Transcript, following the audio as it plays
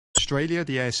Australia,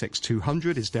 the ASX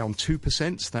 200 is down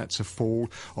 2%. That's a fall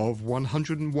of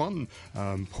 101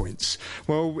 points.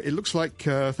 Well, it looks like,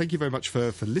 thank you very much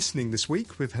for listening this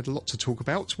week. We've had a lot to talk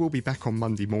about. We'll be back on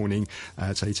Monday morning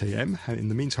at 8 a.m. In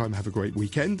the meantime, have a great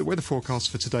weekend. The weather forecast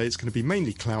for today is going to be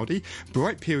mainly cloudy,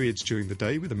 bright periods during the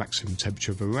day with a maximum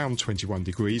temperature of around 21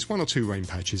 degrees, 1 or 2 rain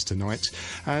patches tonight,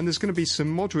 and there's going to be some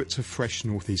moderate to fresh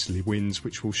northeasterly winds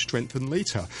which will strengthen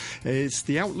later.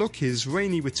 The outlook is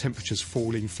rainy with temperatures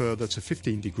falling further to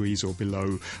 15 degrees or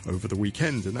below over the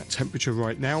weekend, and that temperature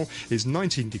right now is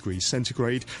 19 degrees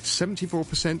centigrade,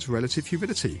 74% relative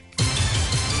humidity.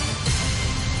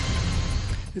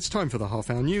 It's time for the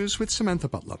half-hour news with Samantha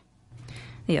Butler.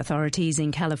 The authorities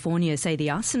in California say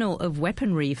the arsenal of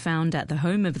weaponry found at the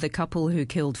home of the couple who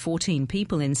killed 14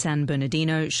 people in San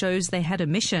Bernardino shows they had a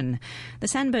mission. The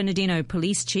San Bernardino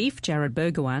police chief, Jared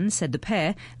Bergouin, said the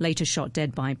pair, later shot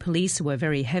dead by police, were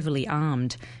very heavily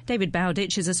armed. David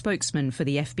Bowditch is a spokesman for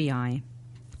the FBI.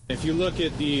 If you look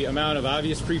at the amount of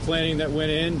obvious pre-planning that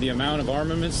went in, the amount of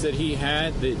armaments that he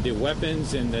had, the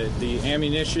weapons and the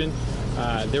ammunition,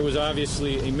 there was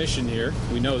obviously a mission here.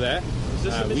 We know that.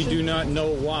 We do not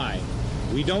know why.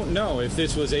 We don't know if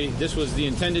this was the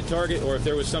intended target or if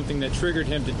there was something that triggered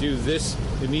him to do this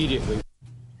immediately.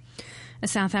 A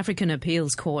South African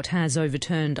appeals court has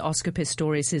overturned Oscar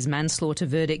Pistorius' manslaughter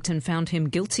verdict and found him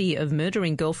guilty of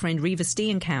murdering girlfriend Reva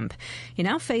Steenkamp. He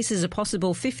now faces a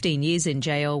possible 15 years in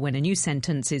jail when a new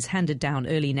sentence is handed down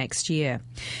early next year.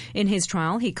 In his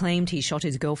trial, he claimed he shot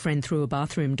his girlfriend through a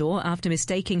bathroom door after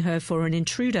mistaking her for an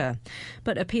intruder.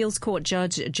 But appeals court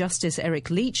judge Justice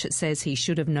Eric Leach says he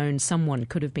should have known someone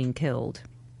could have been killed.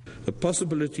 The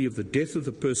possibility of the death of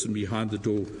the person behind the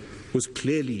door was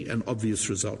clearly an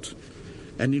obvious result.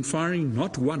 And in firing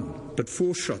not one, but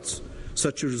 4 shots,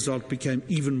 such a result became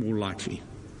even more likely.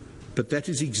 But that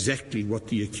is exactly what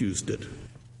the accused did.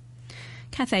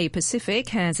 Cathay Pacific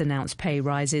has announced pay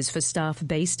rises for staff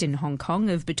based in Hong Kong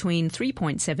of between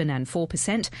 3.7% and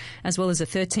 4%, as well as a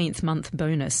 13th month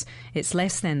bonus. It's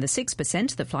less than the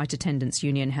 6% the Flight Attendants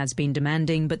Union has been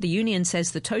demanding, but the union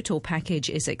says the total package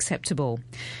is acceptable.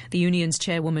 The union's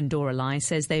chairwoman Dora Lai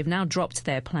says they've now dropped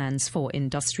their plans for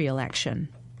industrial action.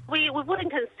 We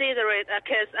wouldn't consider it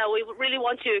because we really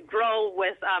want to grow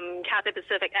with Cathay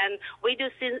Pacific, and we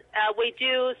do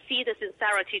see the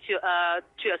sincerity to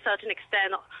a certain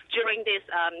extent during this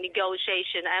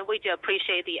negotiation, and we do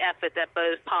appreciate the effort that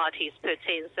both parties put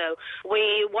in. So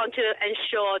we want to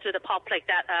ensure to the public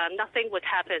that nothing would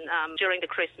happen during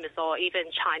the Christmas or even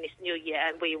Chinese New Year,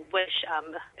 and we wish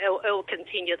it will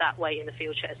continue that way in the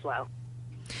future as well.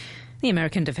 The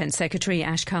American Defense Secretary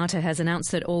Ash Carter has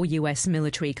announced that all U.S.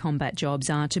 military combat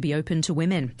jobs are to be open to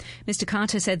women. Mr.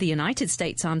 Carter said the United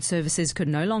States Armed Services could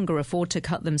no longer afford to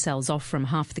cut themselves off from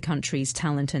half the country's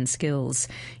talent and skills.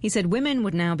 He said women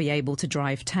would now be able to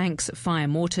drive tanks, fire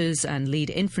mortars and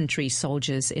lead infantry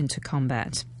soldiers into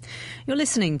combat. You're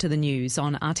listening to the news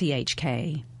on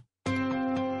RTHK.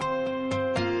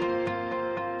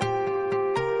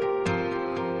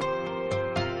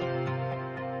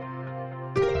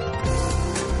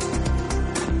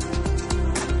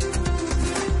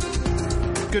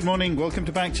 Good morning, welcome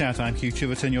to Backchat. I'm Hugh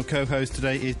Chiverton. Your co-host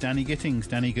today is Danny Gittings.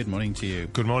 Danny, good morning to you.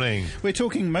 Good morning. We're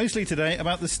talking mostly today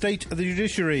about the state of the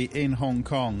judiciary in Hong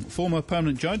Kong. Former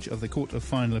permanent judge of the Court of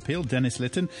Final Appeal, Dennis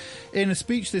Litton, in a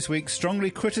speech this week strongly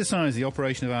criticised the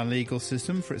operation of our legal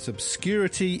system for its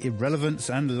obscurity, irrelevance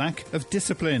and lack of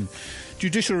discipline.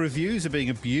 Judicial reviews are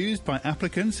being abused by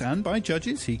applicants and by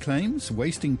judges, he claims,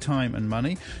 wasting time and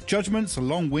money. Judgments are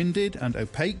long-winded and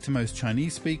opaque to most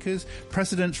Chinese speakers.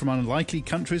 Precedents from unlikely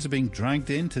countries are being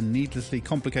dragged in to needlessly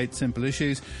complicate simple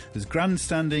issues. There's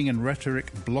grandstanding and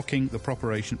rhetoric blocking the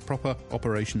proper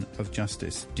operation of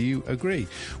justice. Do you agree?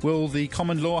 Will the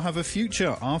common law have a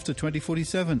future after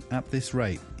 2047 at this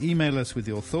rate? Email us with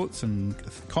your thoughts and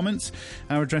comments.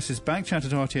 Our address is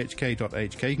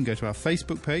backchat@rthk.hk. You can go to our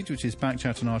Facebook page, which is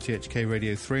Backchat on RTHK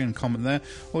Radio 3 and comment there,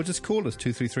 or just call us.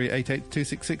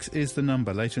 233-88266 is the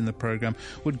number. Later in the programme,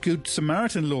 would Good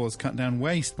Samaritan laws cut down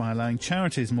waste by allowing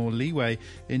charities more leeway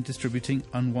in distributing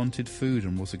unwanted food?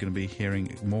 And we're also going to be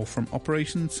hearing more from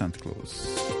Operation Santa Claus.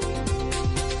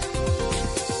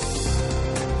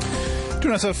 To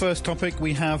our first topic,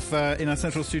 we have in our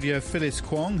central studio Phyllis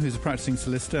Kwong, who's a practicing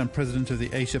solicitor and president of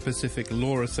the Asia Pacific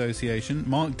Law Association,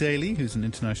 Mark Daly, who's an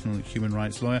international human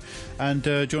rights lawyer, and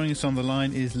joining us on the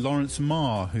line is Lawrence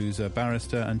Ma, who's a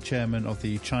barrister and chairman of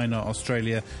the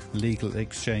China-Australia Legal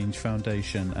Exchange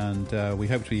Foundation. And we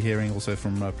hope to be hearing also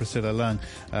from Priscilla Leung,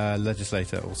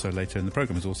 legislator, also later in the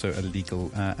programme, is also a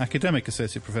legal academic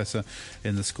associate professor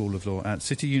in the School of Law at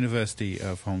City University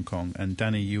of Hong Kong. And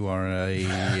Danny, you are a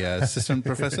assistant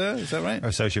professor, is that right?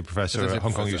 Associate professor at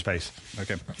Hong Kong U Space.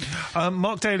 Okay.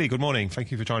 Mark Daly, good morning.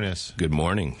 Thank you for joining us. Good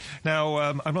morning. Now,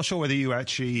 I'm not sure whether you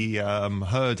actually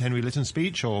heard Henry Litton's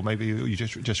speech, or maybe you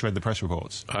just read the press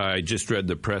reports. I just read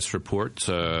the press reports.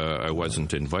 I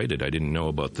wasn't invited. I didn't know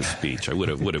about the speech. I would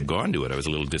have gone to it. I was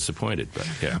a little disappointed, but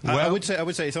yeah. Well, I would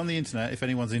say it's on the internet. If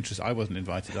anyone's interested, I wasn't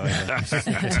invited either. It's just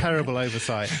a terrible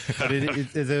oversight. But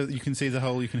you can see the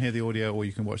whole, you can hear the audio, or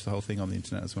you can watch the whole thing on the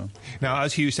internet as well. Now,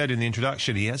 as Hugh said in the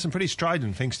introduction, he has some pretty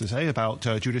strident things to say about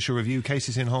judicial review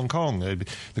cases in Hong Kong.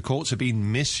 The courts have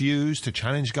been misused to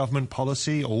challenge government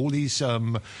policy. All these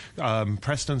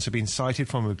precedents have been cited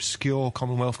from obscure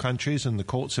Commonwealth countries, and the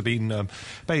courts have been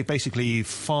basically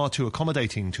far too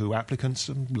accommodating to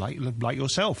applicants like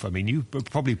yourself. I mean, you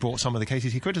probably brought some of the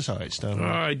cases he criticised.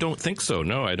 I don't think so.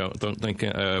 No, I don't think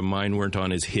mine weren't on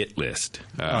his hit list.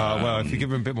 Well, if you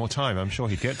give him a bit more time, I'm sure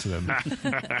he'd get to them.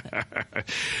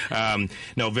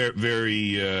 No,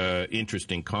 very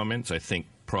interesting comments. I think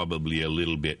probably a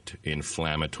little bit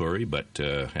inflammatory, but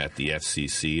at the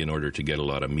FCC, in order to get a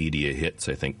lot of media hits,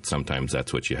 I think sometimes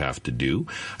that's what you have to do.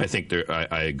 I think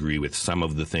I agree with some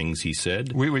of the things he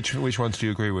said. Which ones do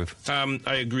you agree with?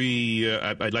 I agree.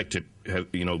 I'd like to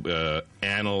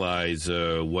analyze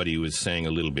what he was saying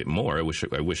a little bit more. I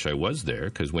wish I was there,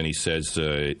 because when he says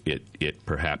it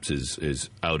perhaps is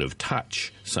out of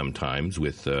touch sometimes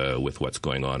with what's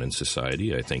going on in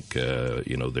society, I think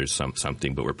there's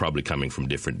something, but we're probably coming from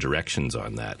different directions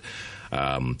on that.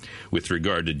 With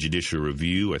regard to judicial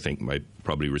review, I think I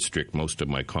probably restrict most of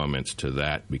my comments to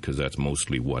that, because that's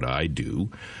mostly what I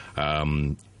do.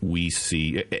 We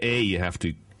see you have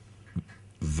to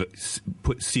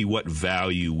see what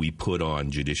value we put on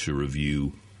judicial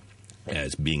review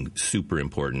as being super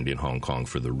important in Hong Kong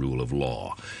for the rule of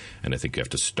law. And I think you have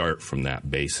to start from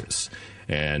that basis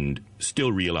and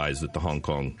still realize that the Hong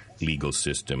Kong legal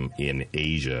system in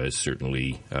Asia is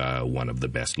certainly one of the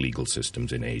best legal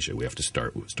systems in Asia. We have to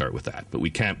start with that. But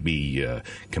we can't be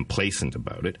complacent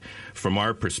about it. From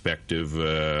our perspective,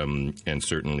 and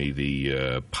certainly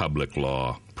the public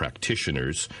law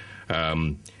practitioners,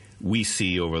 we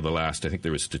see over the last, I think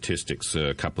there was statistics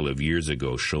a couple of years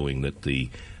ago showing that the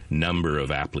number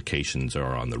of applications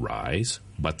are on the rise,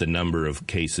 but the number of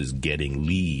cases getting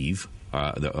leave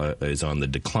is on the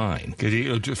decline.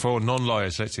 For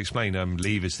non-lawyers, let's explain.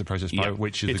 Leave is the process by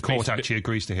which the court actually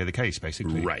agrees to hear the case,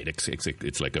 basically. Right.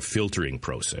 It's like a filtering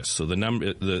process. So the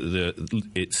number,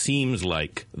 it seems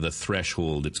like the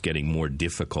threshold, it's getting more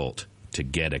difficult to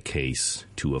get a case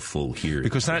to a full hearing.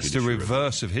 Because that's the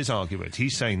reverse of his argument.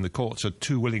 He's saying the courts are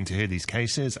too willing to hear these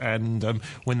cases, and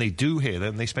when they do hear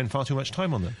them, they spend far too much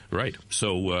time on them. Right.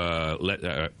 So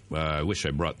I wish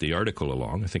I brought the article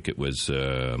along. I think it was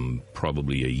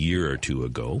probably a year or two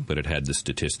ago, but it had the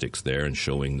statistics there and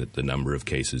showing that the number of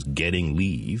cases getting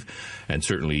leave and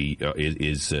certainly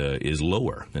is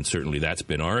lower. And certainly that's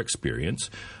been our experience.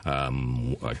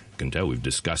 I can tell we've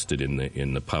discussed it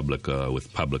in the public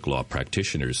with public law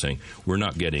practitioners, saying we're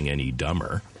not getting any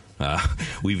dumber.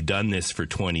 We've done this for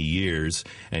 20 years,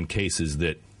 and cases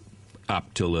that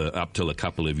up till a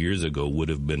couple of years ago would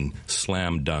have been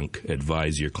slam dunk,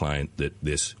 advise your client that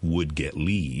this would get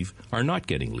leave, are not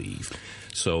getting leave.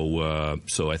 So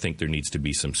I think there needs to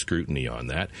be some scrutiny on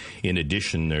that. In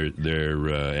addition,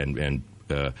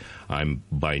 I'm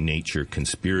by nature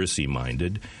conspiracy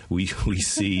minded. We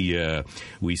see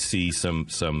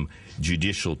some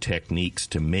judicial techniques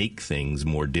to make things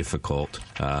more difficult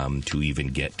to even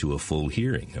get to a full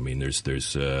hearing. I mean, there's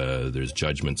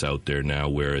judgments out there now,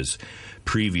 whereas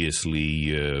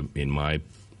previously in my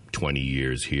 20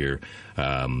 years here,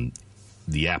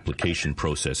 the application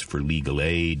process for legal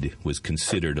aid was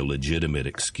considered a legitimate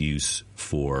excuse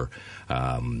for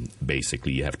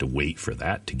basically you have to wait for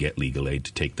that to get legal aid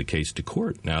to take the case to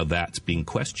court. Now that's being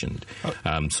questioned.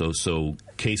 So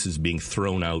cases being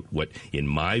thrown out, what in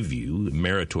my view,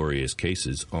 meritorious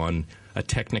cases on a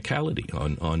technicality,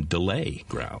 on delay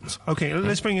grounds. Okay,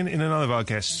 let's bring in another of our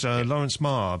guests, Lawrence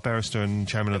Ma, barrister and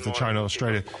chairman of the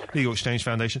China-Australia Legal Exchange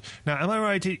Foundation. Now, am I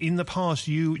right, in the past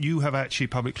you have actually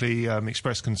publicly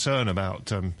expressed concern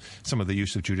about some of the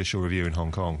use of judicial review in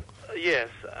Hong Kong? Yes.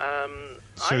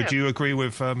 So do you agree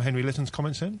with Henry Litton's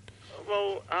comments then?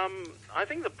 Well, I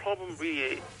think the problem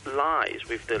really lies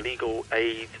with the legal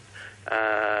aid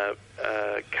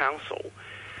council,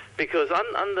 because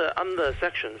under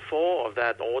Section 4 of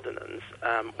that ordinance,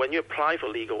 when you apply for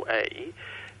legal aid,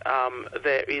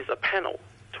 there is a panel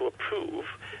to approve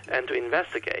and to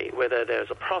investigate whether there's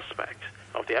a prospect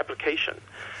of the application.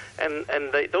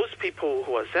 And those people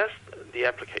who assess the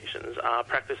applications are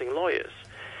practicing lawyers.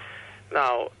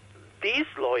 Now, these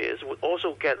lawyers would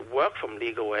also get work from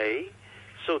legal aid,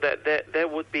 so that there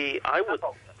would be, I would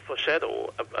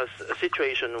foreshadow a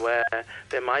situation where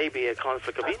there might be a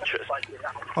conflict of interest.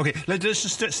 Okay, let's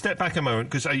just step back a moment,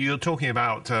 because you're talking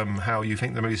about how you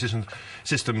think the money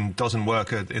system doesn't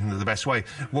work in the best way.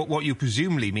 What you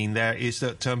presumably mean there is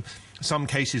that some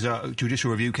cases,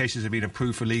 judicial review cases, have been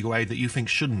approved for legal aid that you think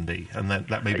shouldn't be, and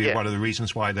that may be one of the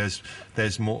reasons why there's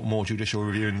more judicial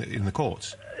review in the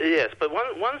courts. Yes, but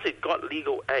once it got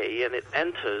legal aid and it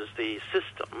enters the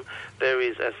system, there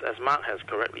is, as Mark has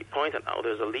correctly pointed out,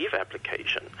 there's a leave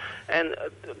application, and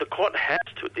the court has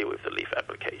to deal with the leave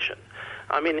application.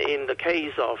 I mean, in the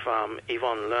case of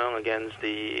Yvonne Leung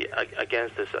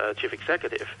against this chief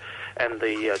executive and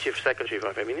the chief secretary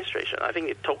of administration, I think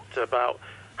it took about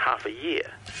half a year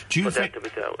for that to be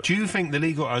dealt with. Do you think the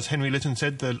legal, as Henry Litton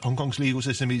said, Hong Kong's legal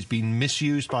system is being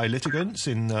misused by litigants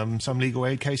in some legal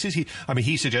aid cases?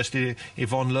 He suggested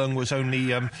Yvonne Leung was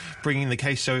only bringing the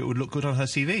case so it would look good on her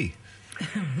CV.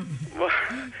 Well,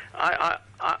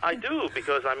 I do,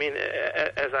 because, I mean,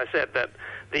 as I said, that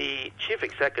the chief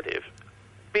executive,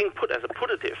 being put as a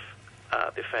putative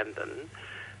defendant,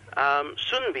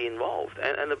 shouldn't be involved,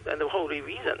 and the whole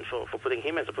reason for putting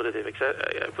him as a putative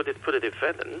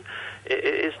defendant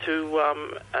is to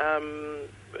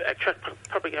attract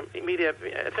public media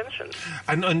attention.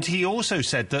 And he also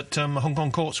said that Hong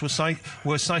Kong courts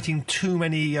were citing too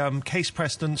many case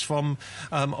precedents from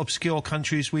obscure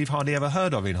countries we've hardly ever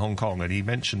heard of in Hong Kong, and he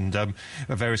mentioned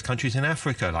various countries in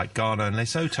Africa like Ghana and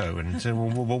Lesotho, and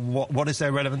what is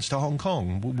their relevance to Hong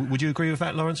Kong? Would you agree with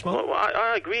that, Lawrence Mark? Well,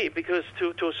 I agree, because to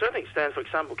a certain extent, for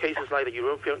example, cases like the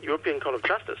European Court of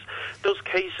Justice, those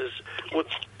cases would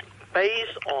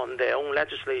based on their own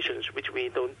legislations, which we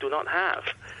do not have.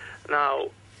 Now,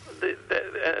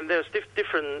 there's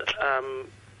different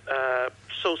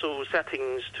social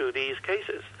settings to these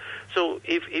cases. So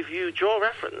if you draw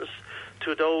reference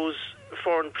to those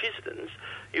foreign precedents,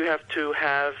 you have to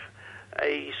have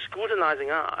a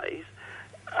scrutinizing eye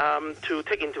to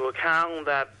take into account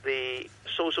that the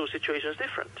social situation is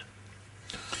different.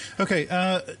 Okay,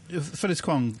 Phyllis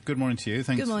Kwong, good morning to you.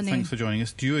 Good morning. Thanks for joining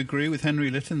us. Do you agree with Henry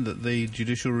Litton that the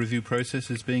judicial review process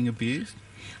is being abused?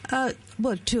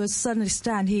 Well, to a certain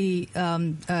extent,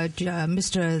 Mr.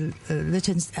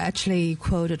 Litton actually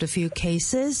quoted a few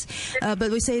cases,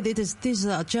 but we say that these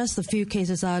are just a few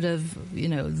cases out of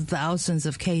thousands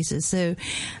of cases. So,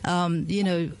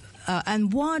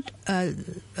 and what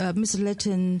Mr.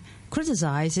 Litton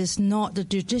criticized is not the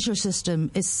judicial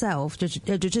system itself, the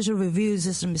judicial review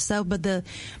system itself, but the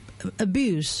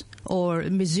abuse or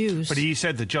misuse. But he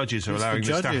said the judges are allowing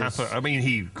this to happen. I mean,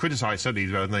 he criticised certainly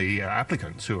the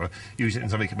applicants who are using it in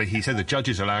something, but he said the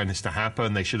judges are allowing this to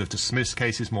happen. They should have dismissed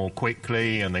cases more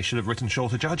quickly, and they should have written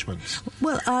shorter judgments.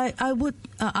 Well, I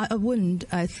wouldn't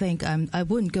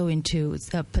go into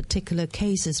particular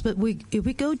cases, but if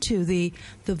we go to the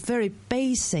very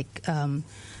basic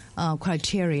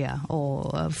criteria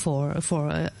or for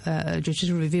a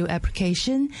judicial review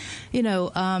application,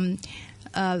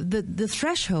 the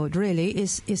threshold really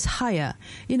is higher.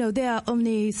 There are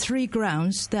only three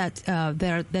grounds that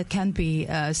can be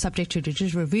subject to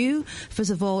judicial review.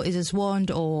 First of all, it is want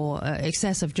or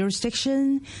excess of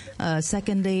jurisdiction.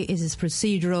 Secondly, it is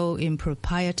procedural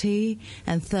impropriety,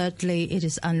 and thirdly, it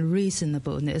is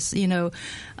unreasonableness.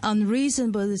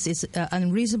 Unreasonableness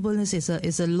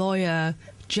is a lawyer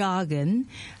jargon.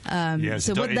 Yes,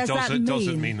 so what does that mean? It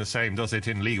doesn't mean the same, does it,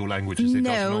 in legal language as it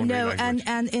does in ordinary language?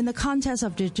 And in the context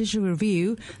of judicial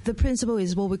review, the principle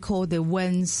is what we call the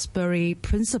Wensbury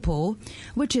principle,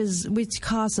 which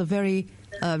casts a very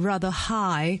rather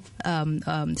high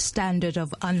standard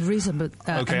of unreasonable.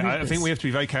 I think we have to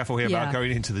be very careful here about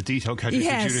going into the detailed categories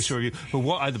of judicial review.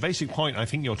 But the basic point I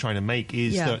think you're trying to make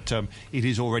is that it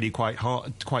is already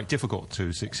quite difficult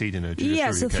to succeed in a judicial review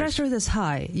case. Yes, the threshold is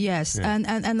high. Yes,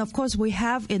 and of course we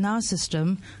have in our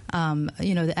system,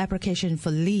 the application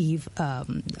for leave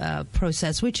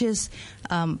process, which is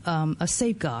a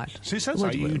safeguard. So it sounds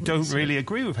like you don't really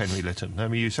agree with Henry Litton. I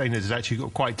mean, you're saying that it's actually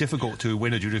quite difficult to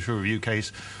win a judicial review case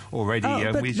case already.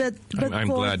 I'm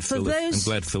glad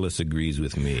Phyllis agrees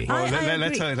with me.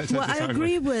 I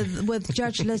agree with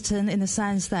Judge Litton in the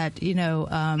sense that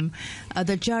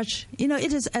the judge,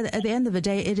 it is at the end of the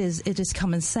day, it is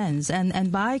common sense,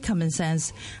 and by common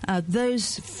sense,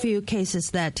 those few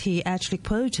cases that he actually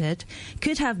quoted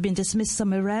could have been dismissed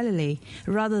summarily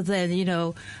rather than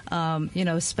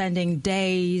spending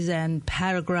days and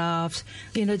paragraphs.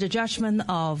 The judgment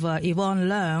of Yvonne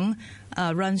Leung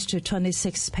runs to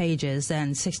 26 pages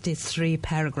and 63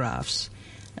 paragraphs.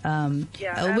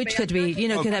 Which could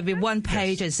have been one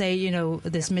page and say,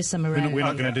 dismiss summarily. We're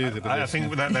not going to do that. I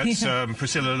think that's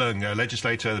Priscilla Leung,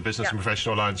 legislator, the Business and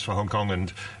Professional Alliance for Hong Kong,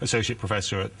 and associate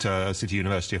professor at City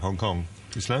University of Hong Kong.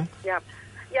 Ms. Leung? Yeah.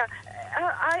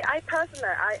 I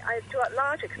personally, to a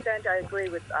large extent, I agree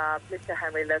with Mr.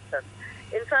 Henry Litton.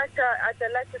 In fact, at the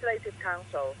Legislative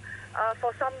Council,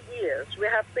 for some years, we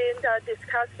have been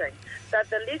discussing that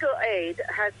the legal aid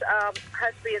has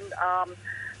been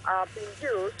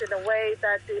used in a way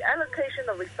that the allocation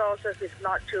of resources is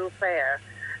not too fair,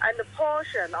 and the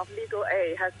portion of legal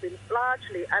aid has been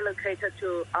largely allocated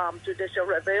to judicial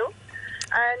review,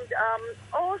 and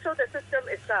also the system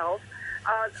itself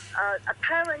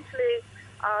apparently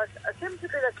seems to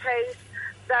be the case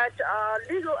that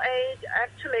legal aid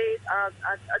actually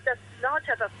does not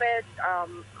have a fair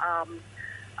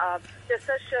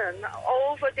decision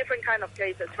over different kind of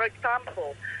cases. For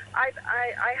example,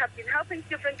 I have been helping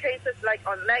different cases like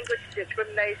on language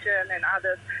discrimination and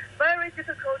others, very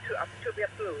difficult to be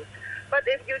approved. But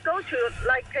if you go to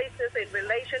like cases in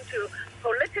relation to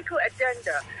political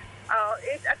agenda,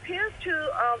 it appears to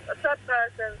some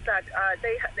persons that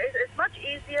it's much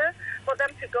easier for them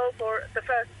to go for the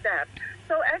first step.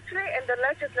 So actually in the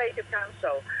Legislative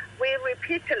Council, we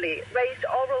repeatedly raised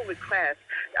oral requests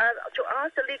to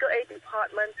ask the Legal Aid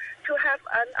Department to have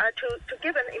to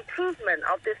give an improvement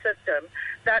of the system.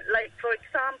 That, like for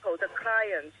example, the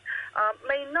clients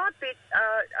may not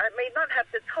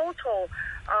have the total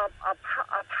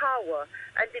power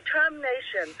and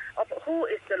determination of who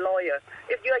is the lawyer.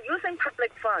 If you are using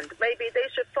public fund, maybe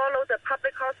they should follow the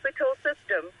public hospital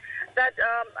system. That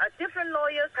different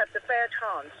lawyers have the fair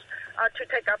chance to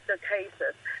take up the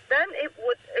cases. Then it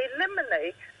would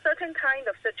eliminate certain kind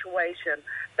of situation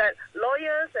that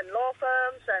lawyers and law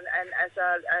firms and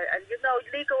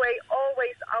legal aid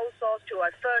always outsource to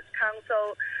a third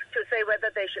counsel to say whether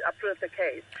they should approve the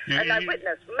case. And I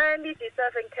witnessed many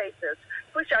deserving cases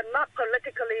which are not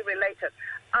politically related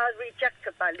are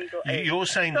rejected by legal aid. You're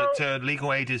saying that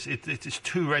legal aid is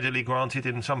too readily granted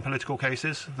in some political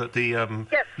cases, that the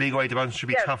legal aid demands should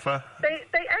be tougher?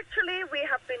 They actually, we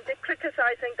have been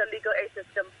criticizing the legal aid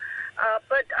system,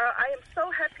 but I am so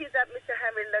happy that Mr.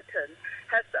 Henry Litton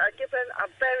has given a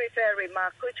very fair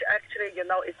remark, which actually,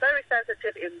 is very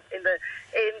sensitive in the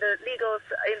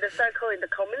circle, in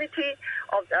the community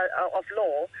of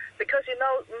law, because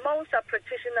most are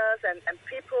practitioners and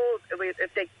people,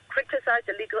 if they criticize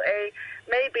the legal aid,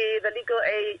 maybe the legal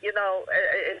aid,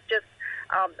 is just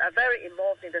very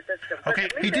involved in the system. Okay,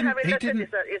 but Mr. Henry Litton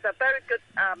is a very good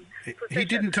position. He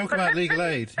didn't talk about legal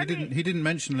aid. He didn't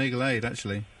mention legal aid,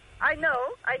 actually. I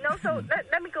know. So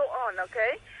let me go on,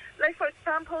 okay? Like, for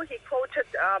example, he quoted,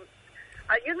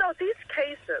 these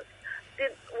cases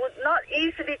would not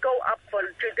easily go up for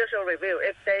judicial review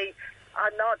if they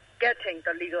are not getting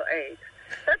the legal aid.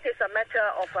 That is a matter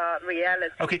of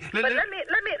reality. Okay, but let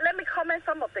me comment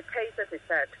some of the cases he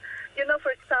said.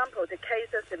 For example, the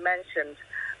cases he mentioned,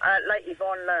 like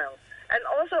Yvonne Leung. And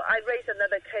also I raised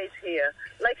another case here,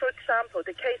 like, for example,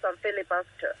 the case on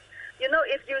filibuster.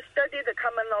 If you study the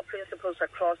common law principles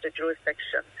across the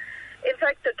jurisdiction, in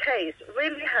fact, the case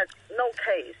really has no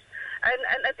case.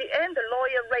 And at the end, the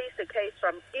lawyer raised the case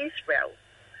from Israel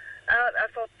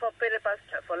for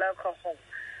filibuster, for Leung Kok-hong.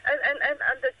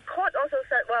 And the court also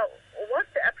said, well,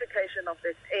 what's the application of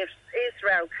this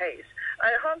Israel case?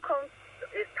 Hong Kong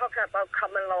is talking about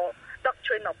common law,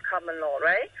 doctrine of common law,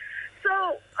 right?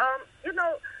 So,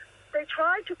 they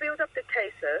try to build up the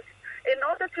cases in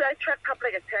order to attract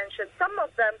public attention. Some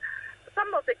of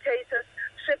the cases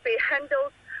should be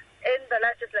handled in the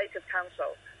Legislative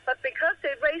Council. But because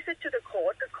they raise it to the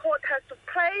court has to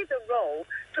play the role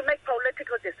to make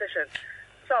political decisions.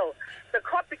 So the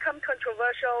court becomes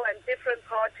controversial and different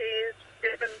parties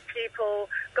different people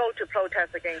go to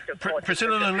protest against the court.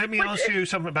 Priscilla, let me ask you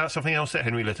about something else that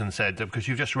Henry Litton said, because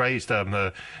you've just raised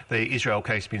the Israel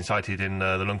case being cited in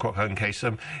the Lung Kwok Hung case.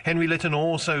 Henry Litton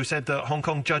also said that Hong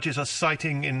Kong judges are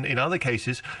citing, in other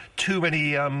cases, too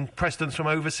many precedents from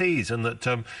overseas, and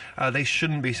that they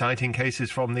shouldn't be citing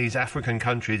cases from these African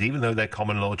countries, even though they're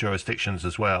common law jurisdictions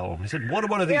as well. He said, what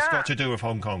have one of these got to do with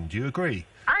Hong Kong? Do you agree?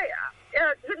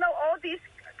 All these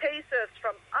cases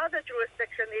from other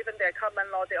jurisdictions, even their common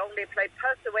law, they only play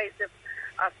persuasive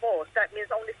force. That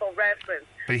means only for reference.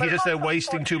 But he says they're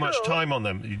wasting too much time on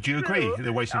them. Do you agree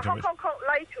they're wasting too much? Hong Kong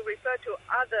like to refer to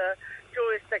other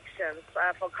jurisdictions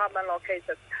for common law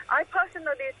cases. I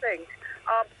personally think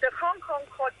the Hong Kong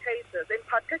court cases, in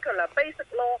particular,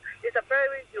 basic law is a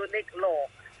very unique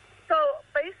law. So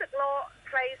basic law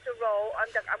plays a role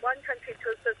under a one country,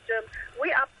 two system.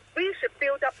 We should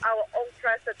build up our own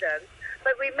precedents,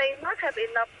 but we may not have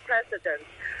enough precedents.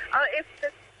 If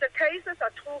the cases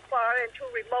are too far and too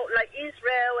remote, like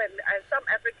Israel and some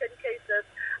African cases,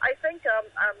 I think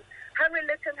Henry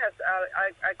Litton has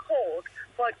called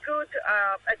for good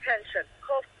attention,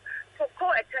 for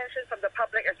attention from the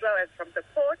public as well as from the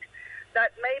court,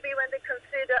 that maybe when they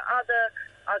consider other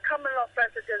common law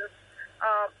precedents,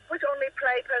 which only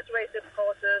play persuasive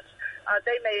causes,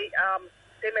 they may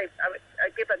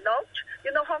give a note.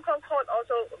 Hong Kong court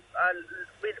also,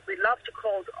 we love to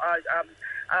quote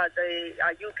the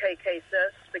UK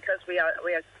cases because we are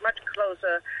much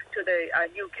closer to the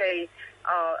UK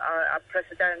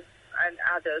precedents and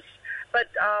others. But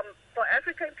for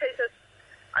African cases,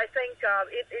 I think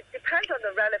it depends on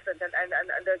the relevance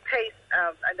and the case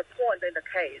and the point in the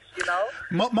case.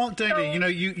 Mark Daly,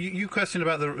 you questioned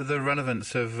about the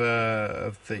relevance of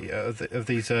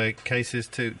these cases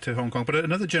to Hong Kong, but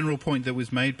another general point that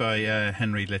was made by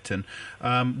Henry Litton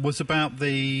was about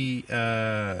the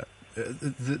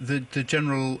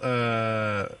general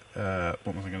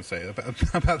what was I going to say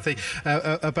about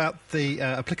the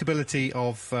applicability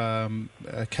of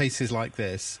cases like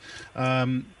this.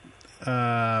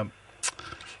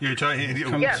 You're talking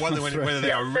whether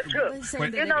they are...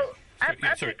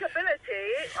 applicability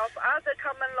of other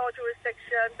common law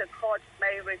jurisdictions the courts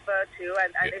may refer to,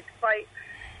 and it's quite...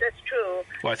 That's true.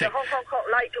 Well, the Hong Kong court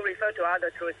like to refer to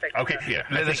other jurisdictions. Okay, yeah.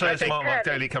 Let's Mark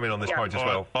Daly come in on this point as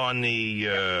well. On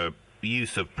the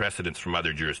use of precedents from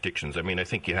other jurisdictions, I mean, I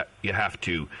think you have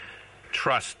to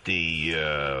trust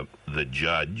the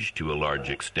judge to a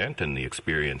large extent and the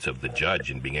experience of the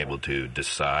judge in being able to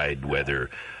decide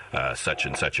whether such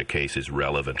and such a case is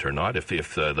relevant or not.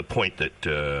 If the point that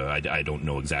I don't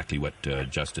know exactly what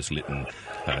Justice Litton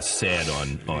said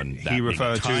on that, he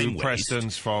referred to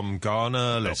precedents from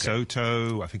Ghana,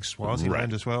 Lesotho, I think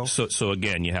Swaziland as well. So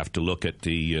again, you have to look at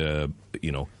the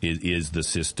is the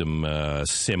system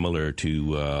similar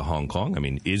to Hong Kong? I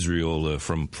mean, Israel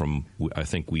from I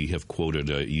think we have quoted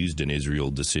used an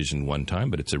Israel decision one time,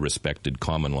 but it's a respected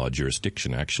common law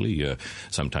jurisdiction. Actually,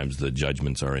 sometimes the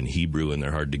judgments are in Hebrew and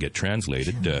they're hard to get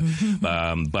translated.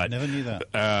 But never knew that.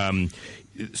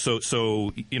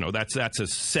 So that's a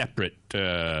separate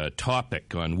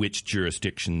topic on which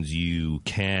jurisdictions you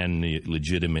can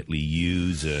legitimately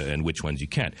use and which ones you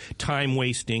can't. Time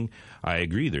wasting, I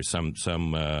agree. There's some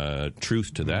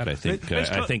truth to that. I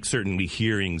think certainly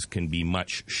hearings can be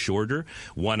much shorter.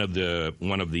 One of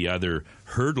the other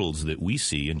hurdles that we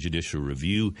see in judicial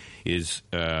review is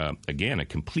again a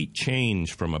complete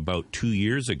change from about 2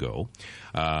 years ago.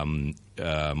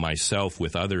 Myself,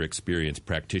 with other experienced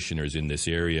practitioners in this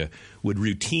area, would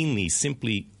routinely,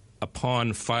 simply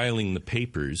upon filing the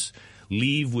papers,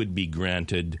 leave would be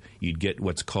granted. You'd get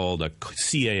what's called a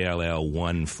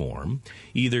CALL1 form,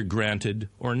 either granted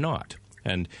or not.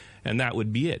 And that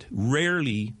would be it.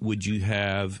 Rarely would you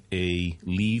have a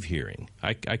leave hearing.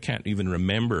 I can't even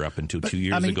remember up until 2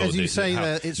 years ago. As you say,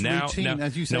 it's routine.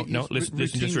 Listen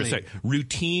just for a sec.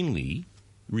 Routinely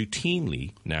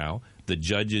now, the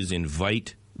judges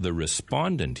invite the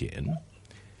respondent in,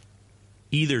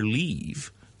 either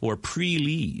leave or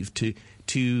pre-leave to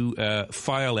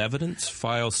file evidence,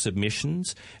 file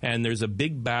submissions, and there's a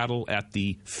big battle at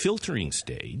the filtering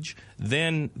stage.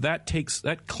 Then that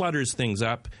clutters things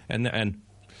up, and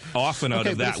often out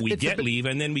of that we get leave,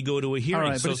 and then we go to a hearing. All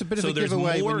right, but it's a bit of a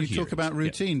giveaway when you talk about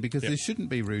routine, because they shouldn't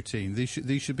be routine. These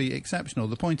should be exceptional.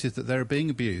 The point is that they're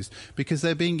being abused because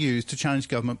they're being used to challenge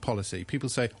government policy. People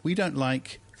say, we don't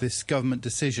like this government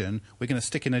decision, we're going to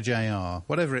stick in a JR.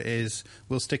 Whatever it is,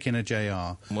 we'll stick in a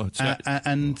JR. Well,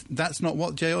 and that's not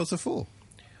what JRs are for.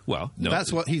 Well, no,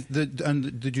 that's what and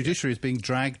the judiciary is being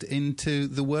dragged into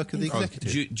the work of the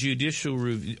executive. Judicial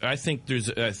review. I think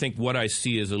what I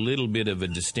see is a little bit of a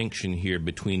distinction here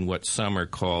between what some are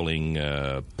calling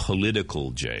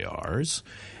political JRs,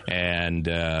 and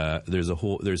there's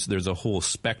a whole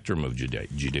spectrum of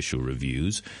judicial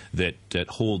reviews that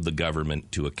hold the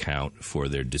government to account for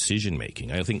their decision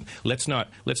making. I think let's not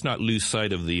lose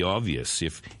sight of the obvious.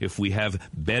 If we have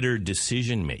better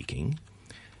decision making,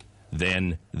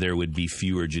 then there would be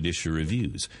fewer judicial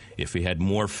reviews. If we had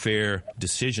more fair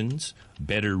decisions,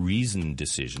 better reasoned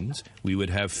decisions, we would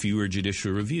have fewer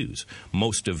judicial reviews.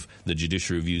 Most of the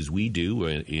judicial reviews we do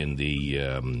in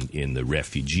the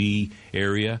refugee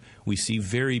area, we see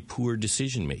very poor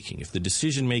decision making. If the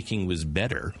decision making was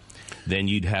better, then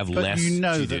you'd have less judicial reviews. But you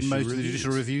know that most of the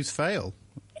judicial reviews fail.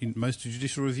 Most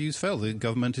judicial reviews fail. The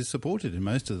government is supported in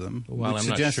most of them. Well, which I'm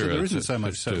not suggests sure that there isn't so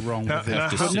much wrong with it.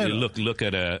 Have to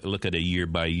look at a year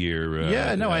by year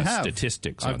I have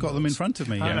statistics. I've got them in front of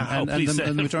me, and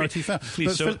the majority fail.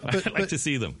 Please I'd like to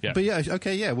see them. Yeah. But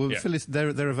Well, Phyllis, they're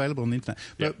available on the internet.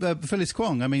 But Phyllis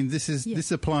Kwong, I mean,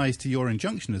 this applies to your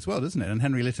injunction as well, doesn't it? And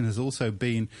Henry Litton has also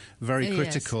been very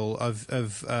critical of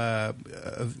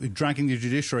dragging the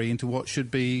judiciary into what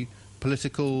should be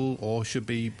political or should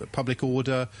be public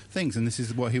order things, and this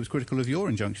is what he was critical of your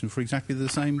injunction for exactly the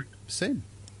same sin.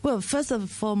 Well, first and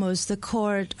foremost, the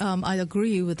court, I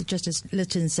agree with Justice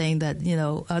Litton saying that,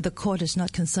 the court is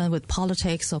not concerned with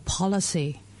politics or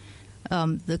policy.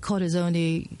 The court is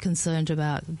only concerned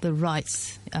about the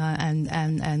rights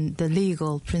and the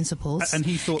legal principles. And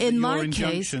he thought in that my your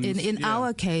case, in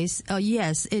our case,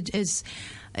 yes, it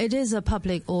is a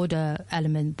public order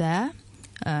element there.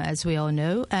 As we all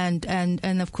know, and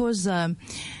of course, the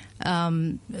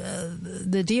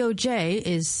DOJ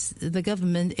the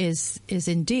government is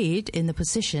indeed in the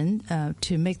position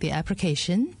to make the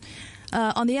application.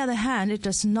 On the other hand, it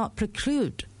does not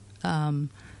preclude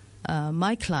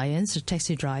my clients, the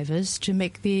taxi drivers, to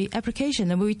make the application,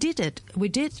 and we did it. We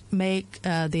did make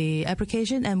the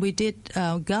application, and we did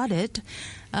got it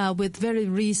with very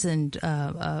reasoned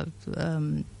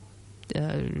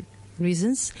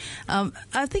reasons.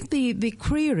 I think the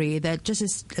query that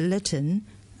Justice Litton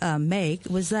made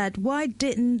was that why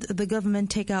didn't the government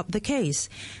take up the case?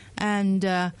 And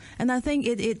I think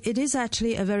it is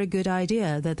actually a very good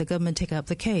idea that the government take up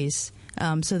the case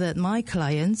so that my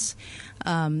clients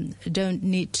don't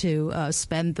need to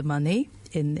spend the money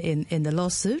in the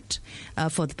lawsuit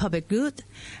for the public good,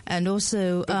 and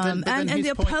also and the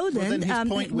opponent,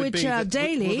 which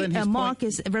Daily Mark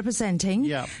is representing,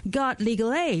 got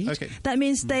legal aid. Okay. That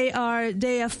means they are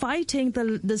fighting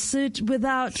the suit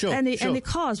without any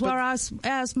cause. Whereas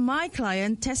as my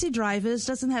client, taxi drivers,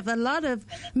 doesn't have a lot of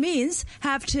means,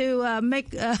 have to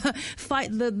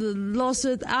fight the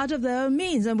lawsuit out of their own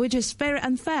means, and which is very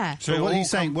unfair. So what he's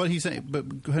saying, but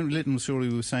Henry Litton surely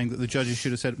was saying that the judges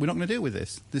should have said, "We're not going to deal with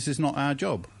this. This is not our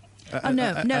job."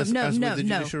 No. With the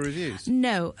judicial reviews.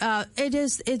 No, it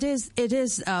is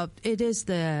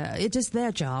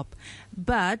their job,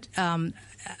 but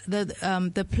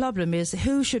the problem is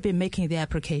who should be making the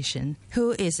application,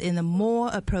 who is in a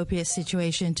more appropriate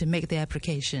situation to make the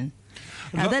application.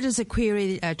 That is a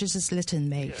query Justice Litton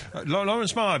made.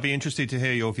 Lawrence Ma, I'd be interested to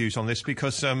hear your views on this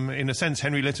because, in a sense,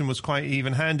 Henry Litton was quite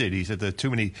even-handed. He said there are too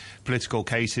many political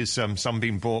cases, some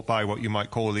being brought by what you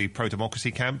might call the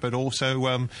pro-democracy camp, but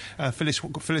also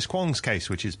Phyllis Kwong's case,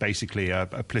 which is basically a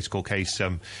political case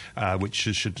which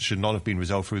should not have been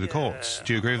resolved through the courts.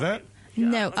 Do you agree with that?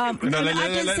 No, I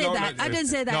didn't say that. I didn't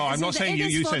say that. No, I'm not saying you say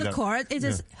that. It is for the court. It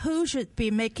is who should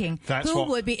be making, who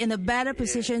would be in a better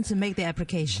position to make the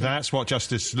application. That's what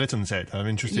Justice Litton said. I'm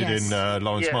interested in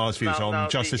Lawrence Ma's views on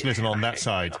Justice Litton on that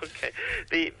side. Okay.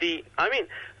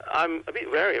 I'm a bit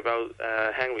wary about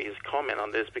Henry's comment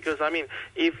on this because,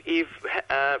 if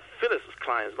Phyllis's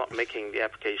client is not making the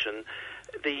application,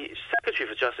 the Secretary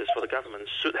for Justice for the government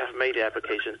should have made the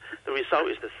application. The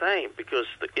result is the same because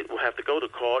it will have to go to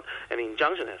court and the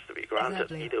injunction has to be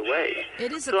granted either way.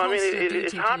 It is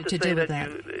it's hard to say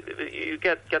that you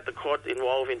get the court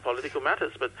involved in political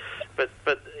matters, but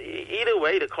either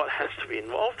way the court has to be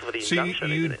involved for the injunction.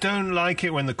 So you don't like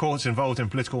it when the court's involved in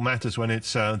political matters when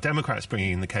it's Democrats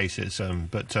bringing in the cases,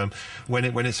 but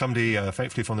when it's somebody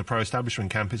effectively from the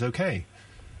pro-establishment camp is okay?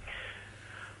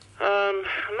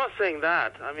 I'm not saying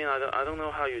that. I don't know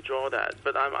how you draw that,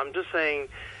 but I'm just saying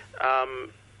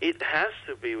it has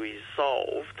to be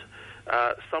resolved.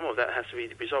 Some of that has to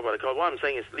be resolved by the court. What I'm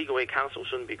saying is legal aid counsel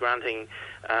shouldn't be granting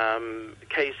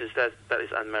cases that is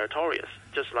unmeritorious,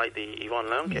 just like the Yvonne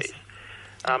Leung case.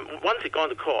 Once it's gone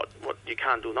to court, you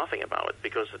can't do nothing about it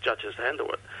because the judges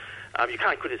handle it. You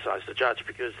can't criticize the judge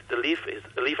because the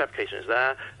leave application is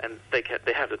there, and they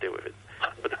have to deal with it.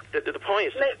 But the point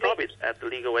is to stop it at the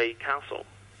Legal Aid Council,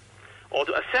 or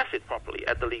to assess it properly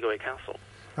at the Legal Aid Council.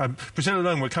 Priscilla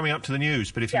Leung, we're coming up to the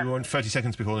news, but if you want 30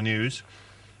 seconds before the news.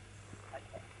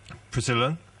 Priscilla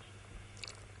Leung?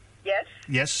 Yes?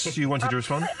 Yes, you wanted to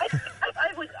respond?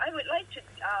 I would like to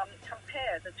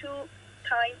compare the two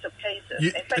kinds of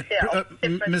cases. In fact, they are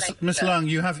different. Miss Leung,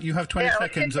 you have 20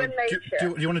 seconds.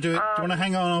 Do you want to do it? Do you want to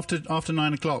hang on after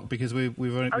 9 o'clock because we've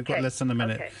got less than a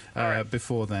minute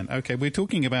before then? Okay, we're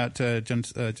talking about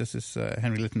Justice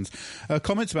Henry Litton's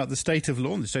comments about the state of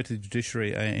law and the state of the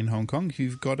judiciary in Hong Kong. If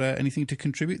you've got anything to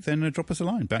contribute, then drop us a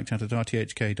line. Backchat at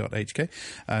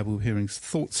RTHK.HK. We'll be hearing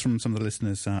thoughts from some of the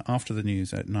listeners after the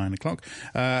news at 9 o'clock,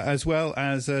 as well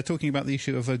as talking about the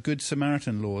issue of Good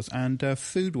Samaritan laws and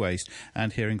food waste.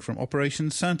 And hearing from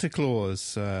Operation Santa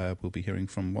Claus. We'll be hearing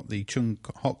from what the Chung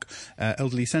Hock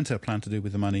Elderly Centre plan to do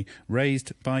with the money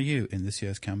raised by you in this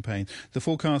year's campaign. The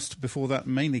forecast before that,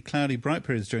 mainly cloudy, bright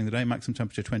periods during the day, maximum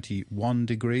temperature 21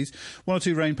 degrees. 1 or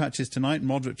 2 rain patches tonight,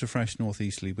 moderate to fresh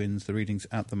northeasterly winds. The readings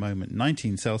at the moment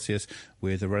 19 Celsius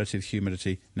with the relative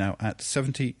humidity now at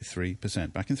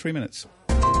 73%. Back in 3 minutes.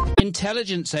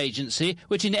 Intelligence agency,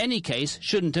 which in any case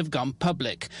shouldn't have gone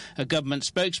public. A government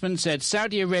spokesman said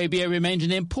Saudi Arabia remained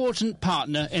an important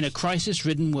partner in a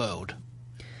crisis-ridden world.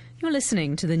 You're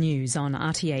listening to the news on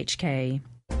RTHK.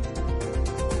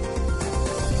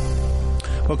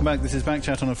 Welcome back. This is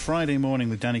Backchat on a Friday morning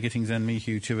with Danny Gittings and me,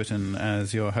 Hugh Chiverton,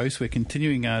 as your host. We're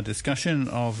continuing our discussion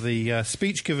of the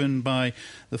speech given by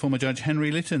the former Judge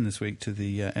Henry Litton this week to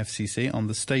the FCC on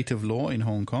the state of law in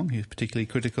Hong Kong. He was particularly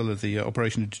critical of the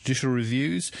operation of judicial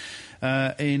reviews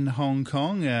in Hong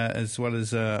Kong, as well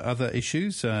as other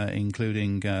issues,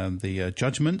 including the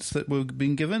judgments that were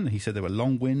being given. He said they were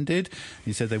long-winded.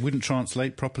 He said they wouldn't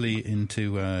translate properly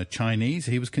into Chinese.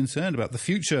 He was concerned about the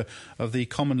future of the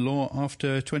common law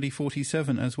after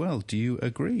 2047 as well. Do you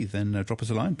agree? Then drop us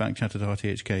a line, backchat at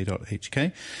rthk.hk.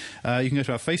 You can go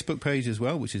to our Facebook page as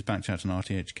well, which is Backchat on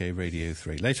RTHK Radio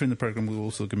 3. Later in the programme, we're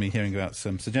also going to be hearing about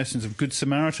some suggestions of Good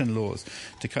Samaritan laws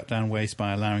to cut down waste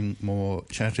by allowing more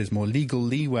charities more legal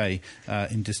leeway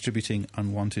in distributing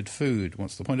unwanted food.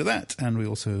 What's the point of that? And we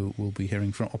also will be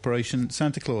hearing from Operation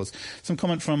Santa Claus. Some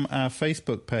comment from our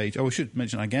Facebook page. Oh, we should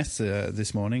mention our guests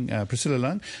this morning. Priscilla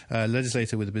Leung,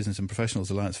 legislator with the Business and Professionals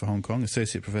Alliance for Hong Kong,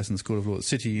 Associate Professor in the School of Law at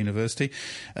City University.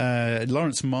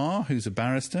 Lawrence Ma, who's a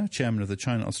barrister, Chairman of the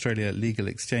China-Australia Legal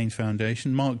Exchange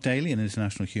Foundation. Mark Daly, an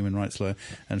international human rights lawyer.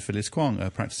 And Phyllis Kwong,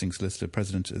 a practicing solicitor,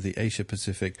 President of the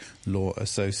Asia-Pacific Law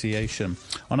Association.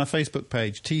 On our Facebook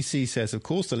page, TC says, of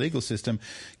course, the legal system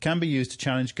can be used to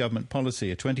challenge government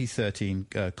policy. A 2013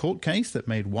 court case that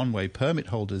made one-way permit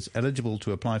holders eligible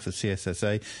to apply for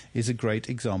CSSA is a great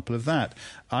example of that.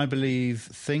 I believe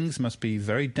things must be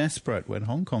very desperate when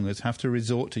Hong Kongers have to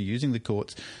resort to using the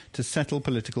courts to settle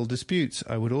political disputes.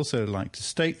 I would also like to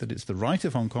state that it's the right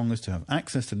of Hong Kongers to have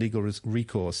access to legal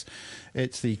recourse.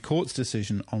 It's the court's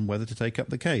decision on whether to take up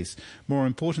the case. More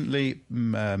importantly,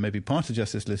 maybe part of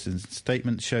Justice Litton's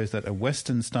statement shows that a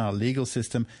Western-style legal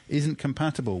system isn't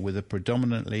compatible with a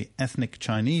predominantly ethnic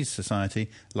Chinese society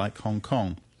like Hong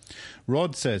Kong.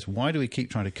 Rod says, why do we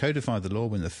keep trying to codify the law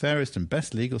when the fairest and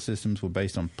best legal systems were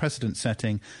based on precedent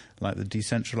setting like the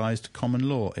decentralised common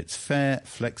law? It's fair,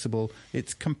 flexible,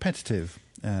 it's competitive.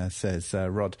 Says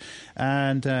Rod.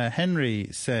 And Henry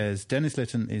says Dennis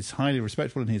Litton is highly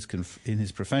respectful in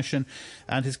his profession,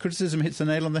 and his criticism hits the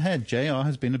nail on the head. JR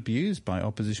has been abused by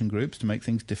opposition groups to make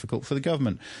things difficult for the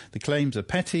government. The claims are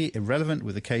petty, irrelevant,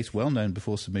 with the case well known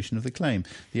before submission of the claim.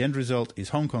 The end result is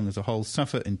Hong Kong as a whole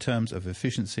suffer in terms of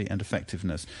efficiency and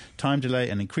effectiveness. Time delay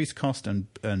and increased cost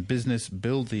and business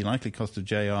build the likely cost of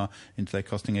JR into their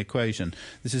costing equation.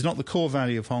 This is not the core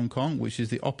value of Hong Kong, which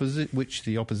the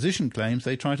opposition claims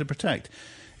they try to protect.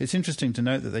 It's interesting to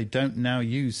note that they don't now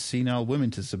use senile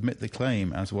women to submit the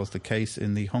claim, as was the case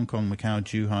in the Hong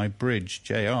Kong-Macau-Zhuhai Bridge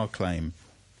JR claim.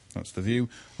 That's the view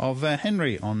of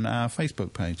Henry on our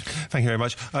Facebook page. Thank you very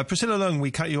much. Priscilla Leung,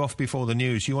 we cut you off before the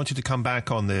news. You wanted to come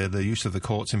back on the use of the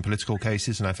courts in political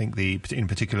cases, and I think in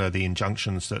particular the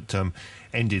injunctions that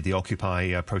ended the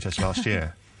Occupy protest last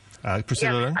year.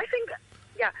 Priscilla Leung? I think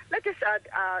let's just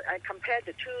compare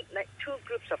the two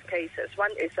groups of cases.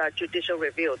 One is judicial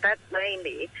review. That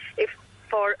mainly,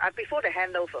 before the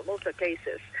handover, most of the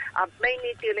cases are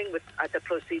mainly dealing with the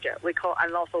procedure we call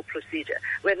unlawful procedure.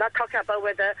 We're not talking about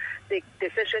whether the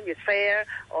decision is fair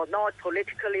or not,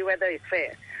 politically whether it's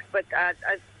fair. But that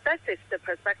is the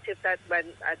perspective that when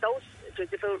those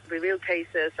judicial review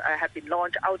cases have been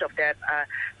launched out of that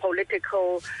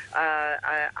political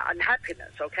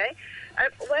unhappiness, okay?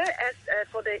 Whereas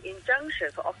for the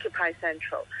injunction for Occupy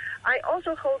Central, I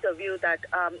also hold the view that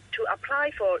to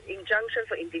apply for injunction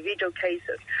for individual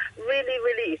cases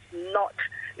really is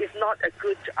not a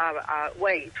good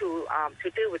way to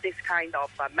deal with this kind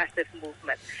of massive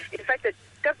movement. In fact, the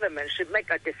government should make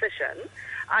a decision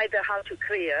either how to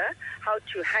clear, how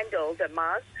to handle the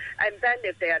mass, and then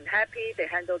if they're unhappy, they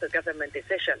handle the government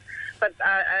decision. But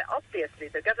obviously,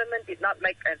 the government did not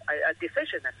make a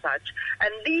decision as such,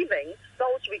 and leaving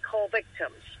those we call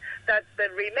victims, that the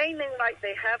remaining right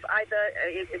they have either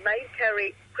it may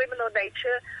carry criminal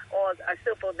nature or a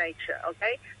civil nature,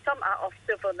 okay? Some are of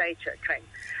civil nature claim.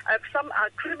 Some are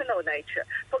criminal nature.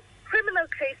 For criminal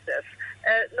cases,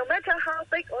 no matter how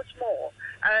big or small,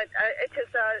 it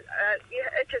is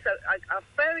a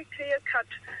very clear-cut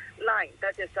line.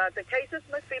 That is, the cases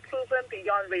must be proven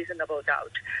beyond reasonable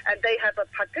doubt, and they have a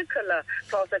particular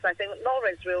process. I think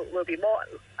Lawrence will be more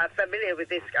familiar with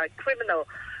these criminal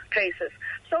cases.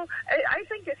 So I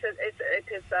think it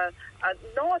is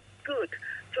not good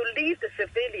to leave the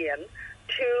civilian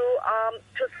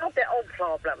to solve their own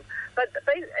problem. But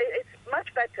it's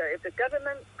much better if the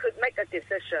government could make a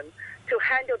decision to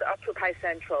handle the Occupy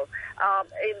Central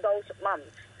in those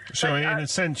months. So, in a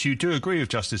sense, you do agree with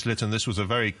Justice Litton. This was a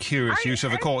very curious use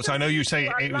of the courts. I know you say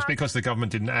it was because the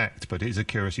government didn't act, but it is a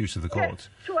curious use of the courts.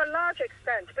 Yes, to a large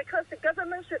extent, because the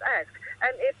government should act.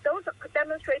 And if those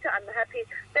demonstrators are unhappy,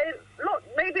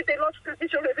 maybe they lodge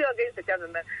judicial review against the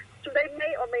government. So they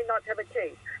may or may not have a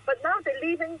case. But now they're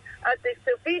leaving the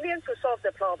civilians to solve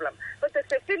the problem. But the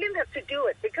civilians have to do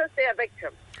it because they are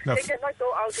victims. Now, they cannot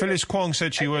go out. Phyllis Kwong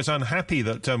said she was unhappy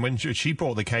that when she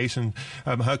brought the case and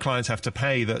her clients have to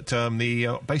pay, that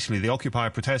basically the Occupy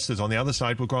protesters on the other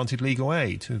side were granted legal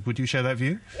aid. Would you share that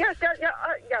view? Yes,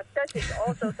 that is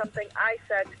also something I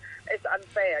said is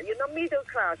unfair. You know, middle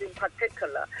class in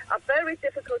particular are very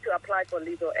difficult to apply for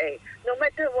legal aid, no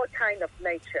matter what kind of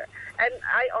nature. And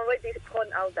I already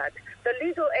point out that the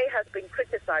legal aid has been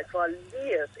criticized for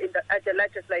years at the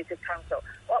Legislative Council,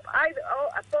 both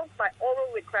by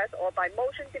oral request or by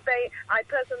motion debate. I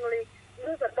personally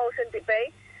move a motion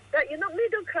debate that,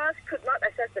 middle class could not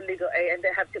access the legal aid and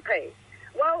they have to pay.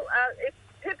 Well, if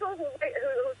people who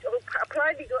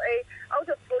apply legal aid out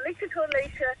of political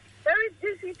nature, very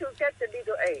easy to get the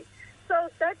legal aid. So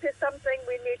that is something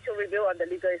we need to review on the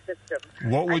legal aid system.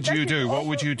 What would you do? What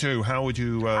would you do? How would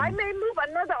you... I may move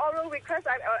another oral request.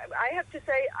 I have to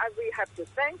say we have to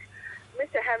thank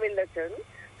Mr. Henry Litton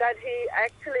that he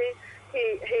actually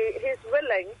he's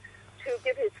willing to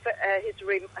give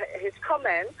his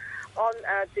comment on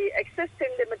the existing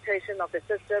limitation of the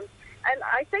system. And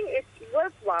I think it's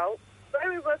worthwhile,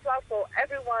 very worthwhile for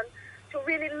everyone to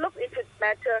really look into the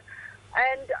matter.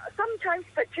 And sometimes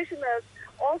petitioners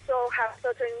also have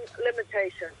certain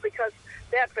limitations because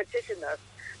they are petitioners.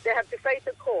 They have to face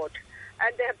the court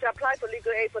and they have to apply for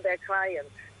legal aid for their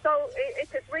clients. So it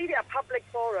is really a public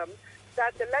forum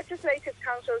that the Legislative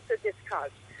Council should discuss.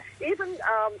 Even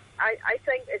I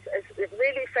think it's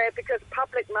really fair because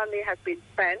public money has been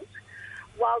spent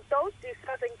while those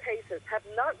deserving cases have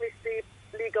not received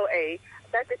legal aid.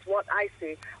 That is what I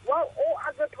see. While all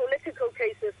other political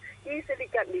cases easily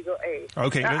get legal aid.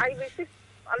 Okay. I received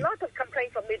a lot of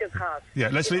complaints from middle class. Yeah,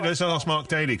 let's ask Mark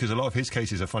Daly, because a lot of his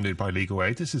cases are funded by legal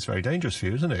aid. This is very dangerous for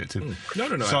you, isn't it? No.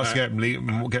 It starts to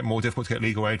get more difficult to get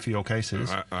legal aid for your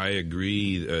cases. I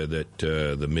agree that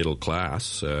the middle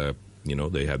class...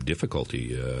 they have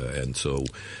difficulty, and so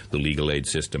the legal aid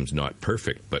system's not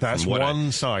perfect. But that's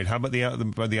one side. How about the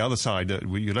other side?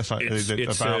 Legal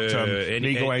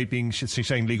aid being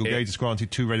saying legal aid is granted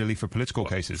too readily for political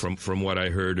cases. From what I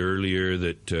heard earlier,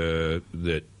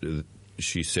 that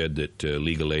she said that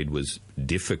legal aid was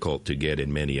difficult to get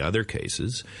in many other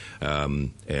cases,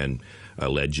 and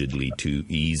allegedly too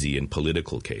easy in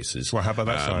political cases. Well, how about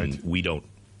that side? We don't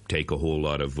take a whole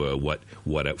lot of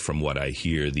from what I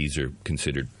hear, these are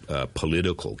considered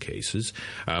political cases.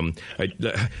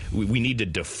 We need to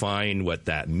define what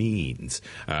that means.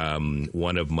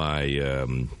 One of my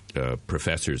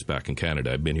professors back in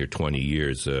Canada, I've been here 20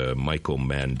 years, Michael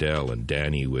Mandel, and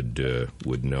Danny would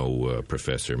know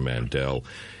Professor Mandel.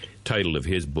 Title of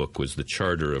his book was The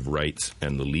Charter of Rights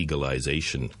and the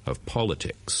Legalization of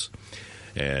Politics.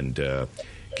 And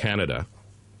Canada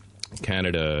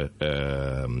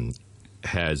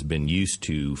has been used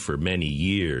to, for many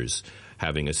years,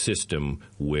 having a system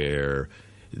where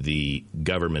the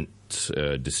government's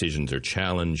decisions are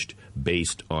challenged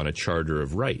based on a charter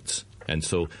of rights. And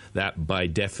so that, by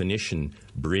definition,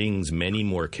 brings many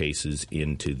more cases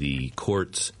into the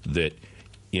courts that,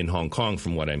 in Hong Kong,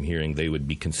 from what I'm hearing, they would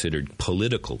be considered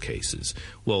political cases.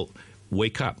 Well,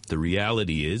 wake up. The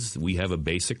reality is we have a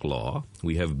basic law,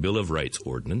 we have a Bill of Rights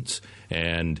ordinance,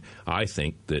 and I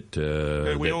think that...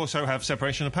 we also have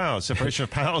separation of powers. Separation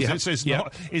of powers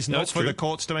is not for the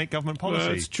courts to make government policy.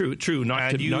 Well, it's true.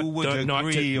 Not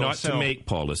to make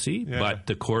policy, but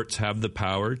the courts have the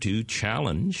power to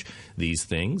challenge these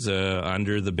things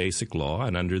under the basic law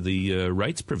and under the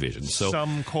rights provisions. So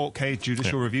some court case,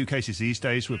 judicial review cases these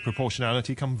days with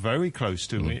proportionality come very close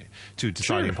to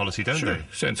deciding policy, don't they?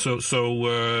 And so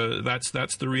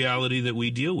that's the reality that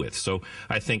we deal with. So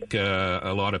I think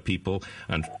a lot of people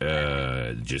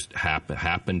just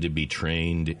happen to be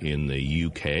trained in the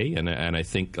UK, and I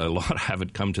think a lot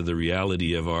haven't come to the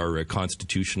reality of our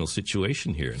constitutional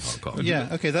situation here in Hong Kong. Yeah,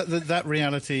 okay, that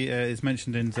reality is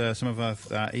mentioned in some of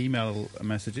our email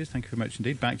messages. Thank you very much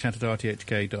indeed. Backchat at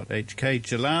rthk.hk.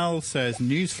 Jalal says,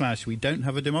 newsflash, we don't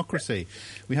have a democracy.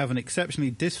 We have an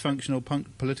exceptionally dysfunctional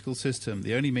political system.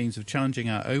 The only means of challenging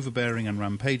our overbearing and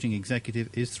rampaging executive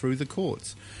is through the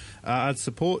courts. I'd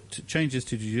support changes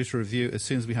to judicial review as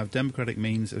soon as we have democratic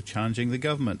means of challenging the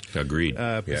government. Agreed.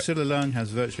 Priscilla Leung has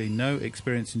virtually no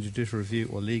experience in judicial review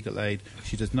or legal aid.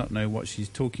 She does not know what she's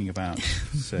talking about,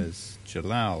 says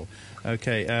Jalal.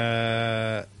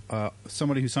 Okay,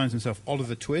 somebody who signs himself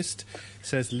Oliver Twist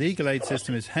says legal aid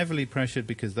system is heavily pressured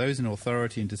because those in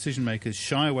authority and decision makers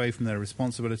shy away from their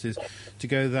responsibilities to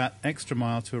go that extra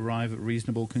mile to arrive at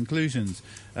reasonable conclusions,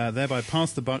 thereby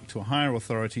pass the buck to a higher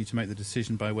authority to make the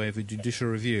decision by way of a judicial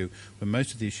review, when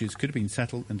most of the issues could have been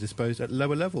settled and disposed at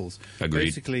lower levels. Agreed.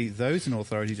 Basically, those in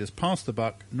authority just pass the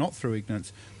buck, not through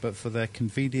ignorance, but for their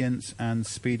convenience and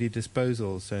speedy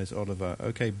disposal, says Oliver.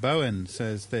 Okay, Bowen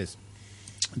says this.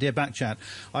 Dear Backchat,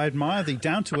 I admire the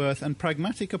down-to-earth and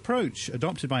pragmatic approach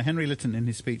adopted by Henry Litton in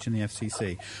his speech in the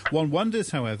FCC. One wonders,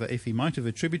 however, if he might have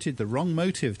attributed the wrong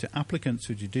motive to applicants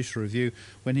for judicial review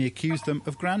when he accused them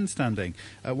of grandstanding.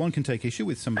 One can take issue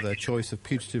with some of their choice of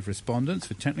putative respondents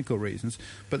for technical reasons,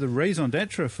 but the raison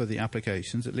d'etre for the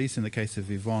applications, at least in the case of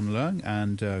Yvonne Leung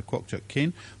and Kwok Chuk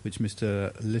Kin, which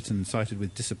Mr Litton cited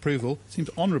with disapproval, seems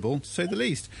honourable, to say the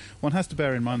least. One has to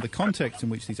bear in mind the context in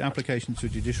which these applications for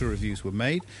judicial reviews were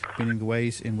made, meaning the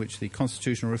ways in which the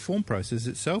constitutional reform process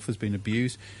itself has been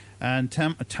abused and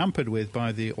tampered with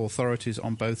by the authorities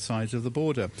on both sides of the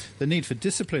border. The need for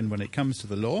discipline when it comes to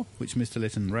the law, which Mr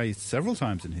Litton raised several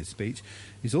times in his speech,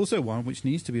 is also one which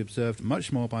needs to be observed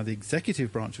much more by the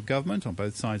executive branch of government on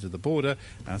both sides of the border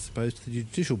as opposed to the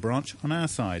judicial branch on our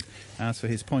side. As for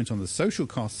his point on the social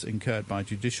costs incurred by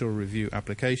judicial review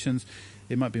applications,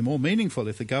 it might be more meaningful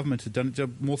if the government had done its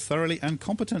job more thoroughly and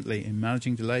competently in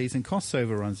managing delays and cost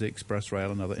overruns of the express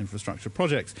rail and other infrastructure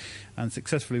projects, and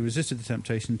successfully resisted the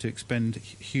temptation to expend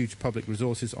huge public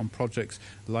resources on projects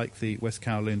like the West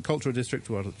Kowloon Cultural District,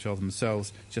 which are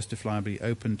themselves justifiably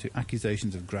open to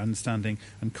accusations of grandstanding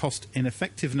and cost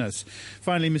ineffectiveness.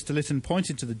 Finally, Mr Litton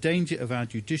pointed to the danger of our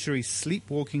judiciary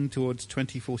sleepwalking towards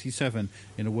 2047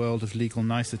 in a world of legal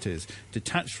niceties,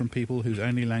 detached from people whose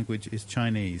only language is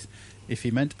Chinese. If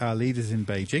he meant our leaders in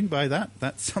Beijing by that,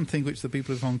 that's something which the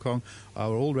people of Hong Kong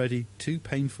are already too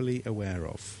painfully aware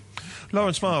of.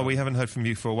 Lawrence Marr, we haven't heard from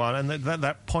you for a while, and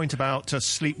that point about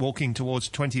sleepwalking towards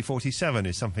 2047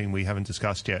 is something we haven't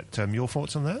discussed yet. Your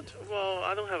thoughts on that? Well,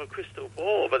 I don't have a crystal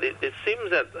ball, but it seems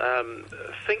that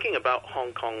thinking about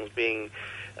Hong Kong's being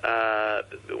the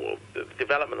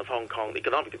development of Hong Kong,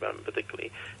 economic development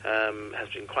particularly, has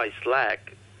been quite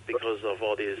slack because of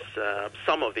all these,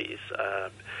 some of these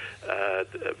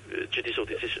judicial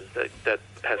decisions that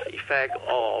has the effect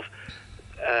of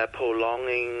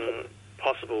prolonging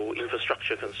possible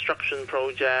infrastructure construction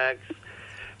projects,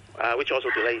 which also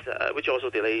delays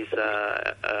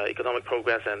economic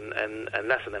progress and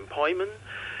lessen employment.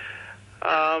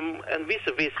 And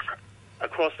vis-a-vis,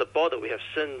 across the border, we have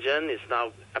Shenzhen is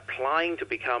now applying to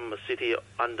become a city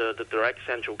under the direct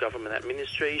central government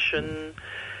administration.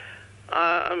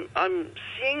 I'm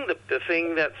seeing the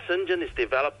thing that Shenzhen is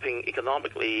developing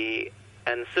economically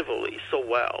and civilly so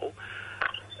well,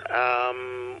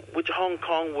 which Hong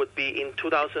Kong would be in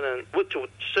 2000, which would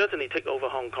certainly take over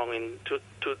Hong Kong in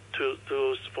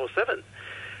 2047.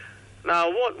 Now,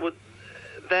 what would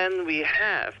then we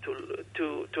have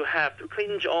to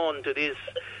clinch on to this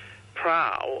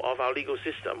prow of our legal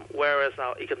system, whereas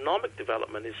our economic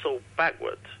development is so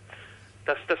backward?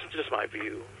 That's just my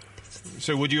view.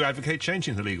 So would you advocate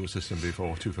changing the legal system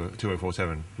before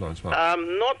 2047, Lawrence Marr?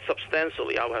 Not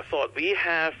substantially, I would have thought. We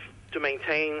have to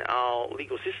maintain our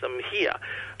legal system here,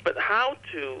 but how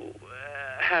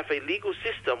have a legal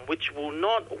system which will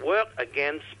not work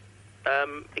against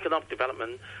economic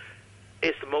development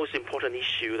is the most important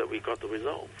issue that we got to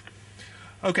resolve.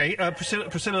 Okay,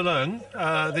 Priscilla Leung,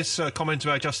 this comment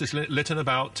about Justice Litton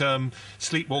about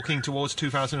sleepwalking towards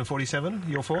 2047,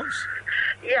 your thoughts?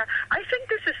 Yeah, I think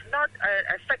this is not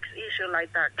a fixed issue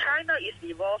like that. China is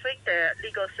evolving their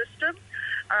legal system.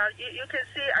 You can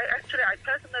see, I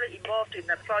personally involved in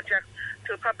a project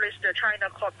to publish the China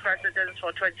court precedents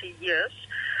for 20 years.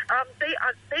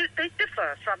 They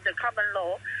differ from the common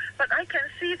law, but I can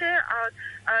see there are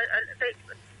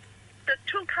the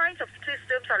two kinds of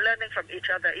systems are learning from each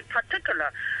other. In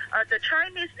particular, the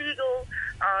Chinese legal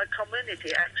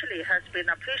community actually has been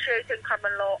appreciating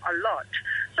common law a lot.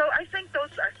 So I think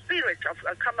those spirit of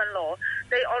common law,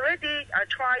 they already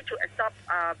try to adopt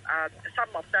some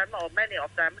of them or many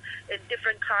of them in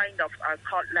different kind of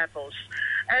court levels.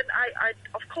 And I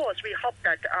of course, we hope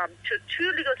that two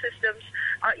legal systems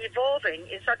are evolving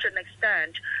in such an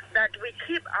extent that we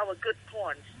keep our good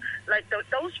points. Like the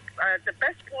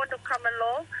best point of common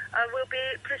law will be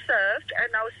preserved, and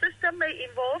our system may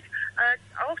evolve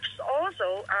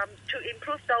also to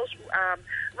improve those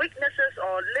weaknesses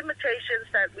or limitations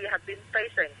that we have been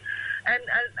facing. And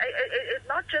it's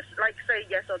not just like say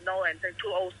yes or no and then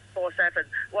 2047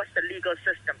 what's the legal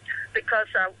system. Because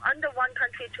under one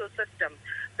country, two system,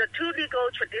 the two legal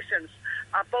traditions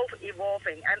are both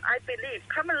evolving. And I believe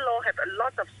common law have a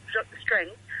lot of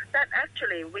strength that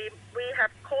actually we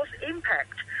have caused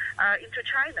impact into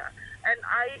China. And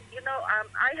I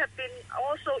have been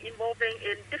also involving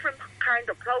in different kind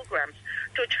of programs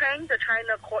to train the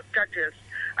China court judges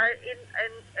in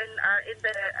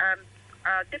the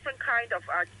different kind of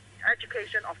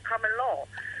education of common law.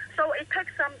 So it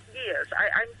takes some years.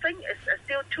 I think it's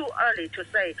still too early to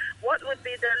say what would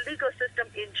be the legal system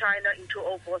in China in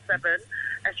 2047,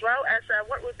 as well as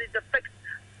what would be the fixed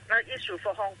issue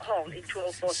for Hong Kong in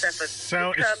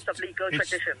 2047 in terms of legal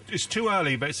tradition. It's too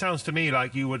early, but it sounds to me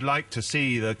like you would like to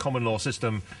see the common law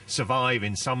system survive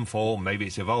in some form. Maybe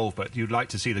it's evolved, but you'd like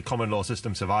to see the common law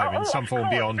system survive in some form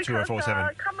beyond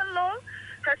 2047. Common law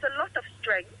has a lot of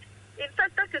strength. In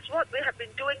fact, that is what we have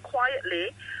been doing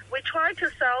quietly. We try to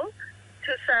sell,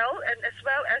 and as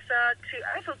well as to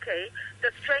advocate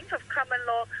the strength of common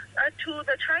law to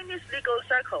the Chinese legal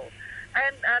circle.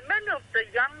 And many of the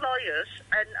young lawyers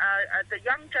and the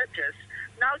young judges,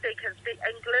 now they can speak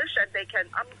English and they can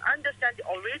understand the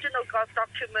original court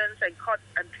documents and court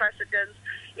and precedents,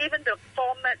 even the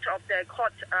format of their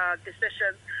court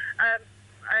decisions,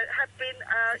 have been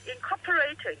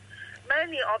incorporating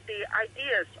many of the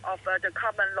ideas of the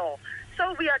common law.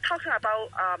 So we are talking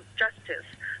about justice.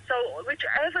 So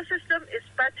whichever system is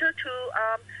better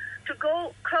to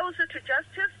go closer to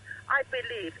justice, I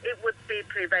believe it would be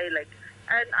prevailing.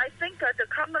 And I think that the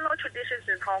common law traditions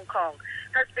in Hong Kong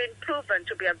has been proven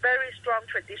to be a very strong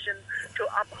tradition to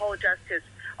uphold justice.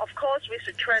 Of course, we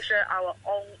should treasure our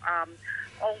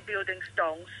own building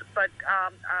stones, but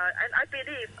and I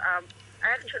believe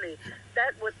actually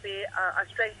that would be a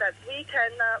strength that we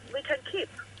can keep.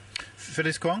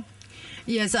 Phyllis Kwong?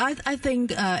 Yes, I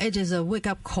think it is a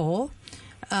wake-up call.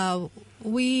 I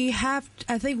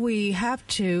think we have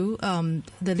to,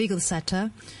 the legal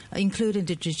sector, including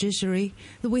the judiciary,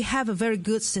 we have a very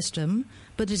good system,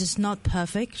 but it is not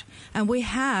perfect. And we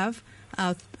have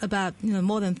about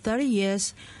more than 30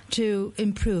 years to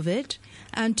improve it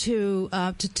and to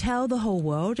tell the whole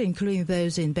world, including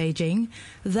those in Beijing,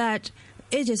 that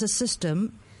it is a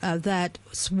system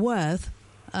that's worth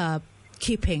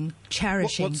keeping,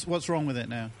 cherishing. What's wrong with it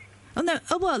now? Oh no!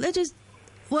 Oh well, it is.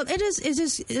 Well, it is. It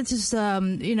is. It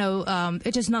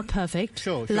is not perfect.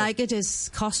 Sure. Like it is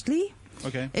costly.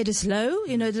 Okay. It is low.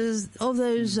 It is all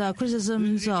those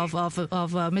criticisms of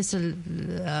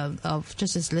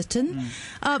Justice Litton.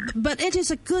 But it is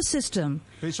a good system.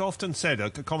 It's often said a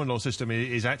common law system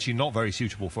is actually not very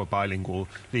suitable for a bilingual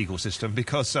legal system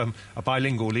because a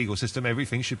bilingual legal system,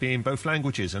 everything should be in both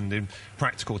languages, and in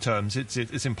practical terms,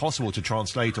 it's impossible to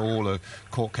translate all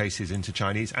court cases into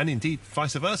Chinese, and indeed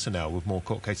vice versa now, with more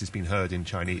court cases being heard in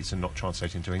Chinese and not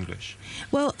translated into English.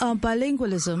 Well,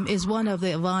 bilingualism is one of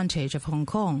the advantages of Hong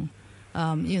Kong,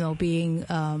 being,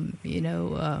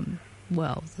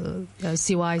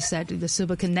 CY said the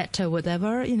super connector,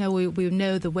 whatever. We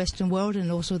know the Western world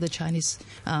and also the Chinese,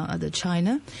 the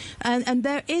China, and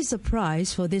there is a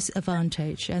price for this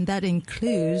advantage, and that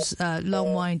includes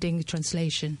long-winding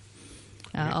translation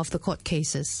of the court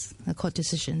cases, court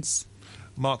decisions.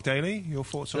 Mark Daly, your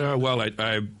thoughts on that? Well,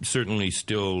 I certainly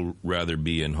still rather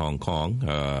be in Hong Kong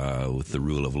with the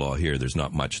rule of law here. There's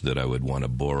not much that I would want to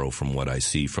borrow from what I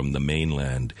see from the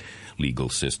mainland legal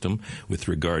system. With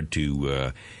regard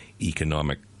to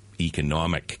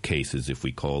economic cases, if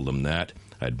we call them that,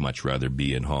 I'd much rather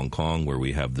be in Hong Kong, where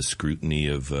we have the scrutiny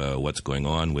of what's going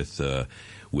on with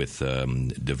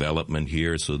development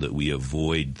here, so that we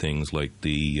avoid things like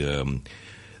the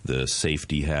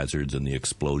safety hazards and the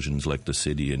explosions like the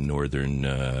city in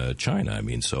northern China. I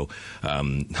mean, so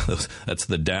that's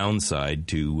the downside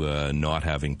to not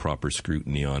having proper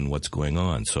scrutiny on what's going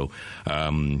on. So,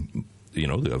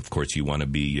 of course, you want to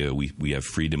be, we have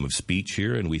freedom of speech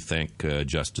here, and we thank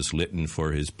Justice Litton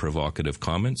for his provocative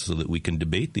comments so that we can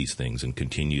debate these things and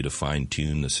continue to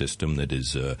fine-tune the system that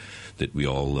is that we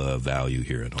all value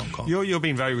here in Hong Kong. You're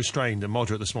being very restrained and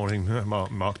moderate this morning,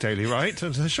 Mark Daly, right?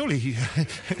 Surely,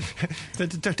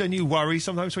 don't you worry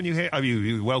sometimes when you hear,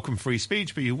 you welcome free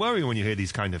speech, but you worry when you hear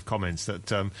these kind of comments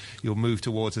that you'll move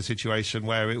towards a situation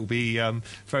where it will be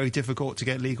very difficult to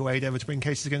get legal aid ever to bring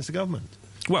cases against the government?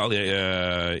 Well,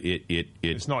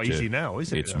 it's not easy now,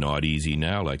 is it? It's not easy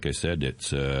now. Like I said,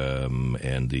 it's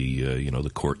and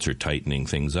the courts are tightening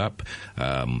things up.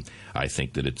 I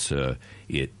think that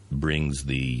it brings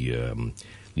the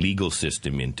legal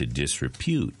system into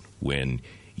disrepute when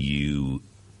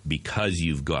because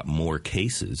you've got more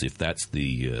cases. If that's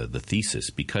the thesis,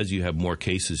 because you have more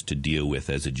cases to deal with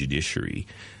as a judiciary,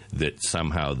 that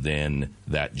somehow then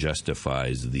that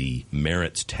justifies the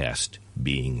merits test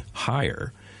being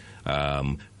higher.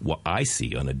 What I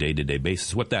see on a day-to-day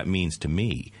basis, what that means to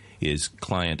me is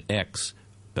client X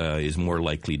is more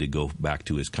likely to go back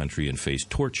to his country and face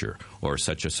torture, or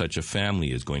such a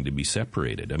family is going to be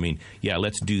separated. I mean, yeah,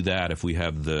 let's do that if we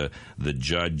have the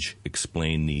judge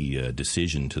explain the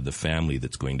decision to the family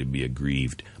that's going to be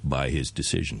aggrieved by his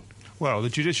decision. Well, the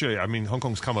judiciary, I mean, Hong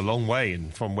Kong's come a long way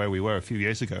from where we were a few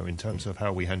years ago in terms of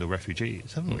how we handle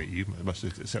refugees, haven't we? You must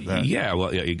accept that. Yeah, well,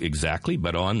 exactly.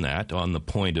 But on the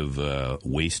point of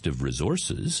waste of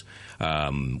resources,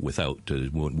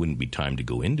 wouldn't be time to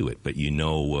go into it. But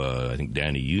I think,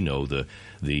 Danny,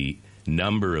 the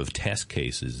number of test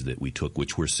cases that we took,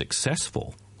 which were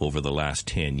successful over the last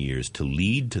 10 years to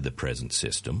lead to the present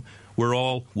system, would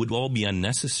all be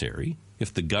unnecessary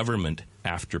if the government,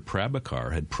 after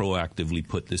Prabhakar, had proactively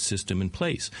put this system in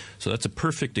place. So that's a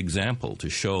perfect example to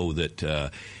show that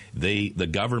the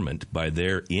government, by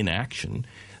their inaction,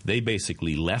 they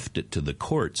basically left it to the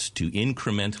courts to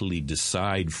incrementally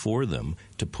decide for them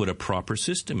to put a proper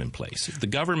system in place. If the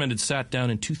government had sat down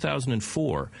in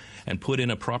 2004 and put in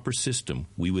a proper system,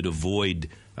 we would avoid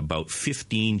about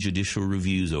 15 judicial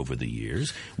reviews over the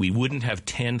years. We wouldn't have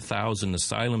 10,000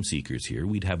 asylum seekers here.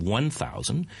 We'd have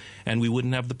 1,000, and we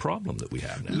wouldn't have the problem that we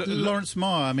have now. Lawrence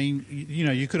Ma, I mean,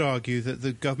 you could argue that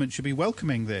the government should be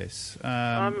welcoming this.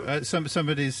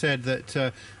 Somebody said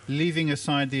that leaving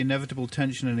aside the inevitable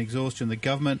tension and exhaustion, the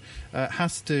government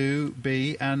has to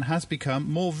be and has become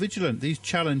more vigilant. These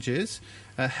challenges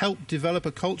help develop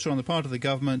a culture on the part of the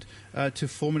government to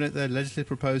formulate their legislative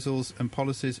proposals and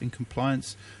policies in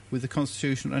compliance with the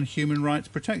Constitution and human rights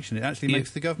protection. It actually makes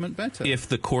the government better. If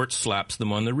the court slaps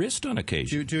them on the wrist on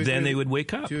occasion, then they would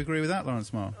wake up. Do you agree with that,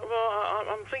 Lawrence Ma? Well,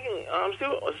 I'm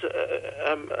still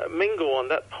mingle on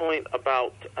that point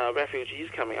about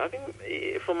refugees coming. I think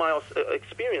from my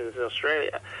experience in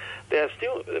Australia, there are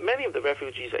still many of the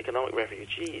refugees are economic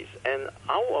refugees, and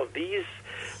out of these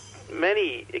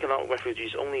many economic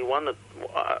refugees, only 5%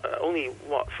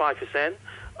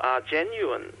 are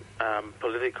genuine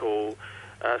political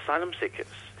asylum seekers.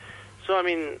 So I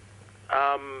mean,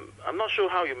 I'm not sure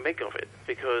how you make of it,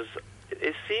 because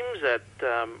it seems that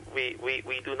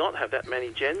we do not have that many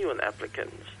genuine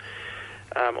applicants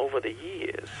over the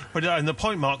years. But and the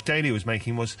point Mark Daly was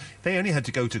making was they only had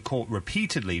to go to court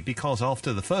repeatedly because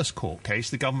after the first court case,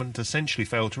 the government essentially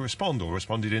failed to respond, or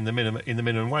responded in the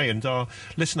minimum way. And our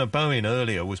listener Bowen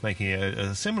earlier was making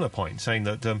a similar point, saying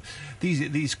that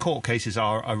these court cases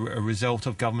are a result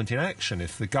of government inaction.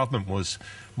 If the government was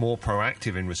more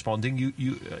proactive in responding,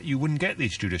 you wouldn't get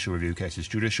these judicial review cases.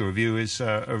 Judicial review is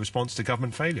a response to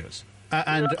government failures.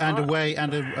 And a way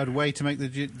to make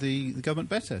the government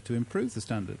better, to improve the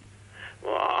standard.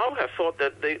 Well, I would have thought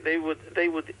that they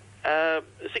would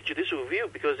seek judicial review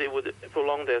because it would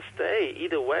prolong their stay.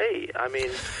 Either way, I mean,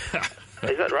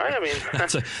 is that right? I mean,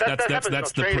 that happens in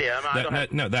Australia.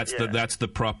 That's the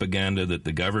propaganda that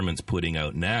the government's putting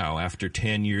out now after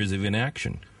 10 years of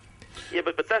inaction. Yeah,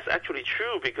 but that's actually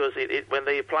true, because when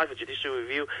they apply for judicial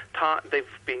review, they've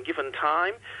been given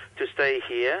time to stay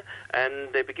here, and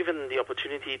they'll be given the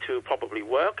opportunity to probably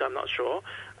work. I'm not sure.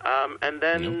 And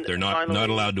then they're not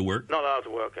allowed to work. Not allowed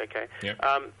to work. Okay. Yep.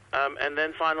 And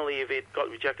then finally, if it got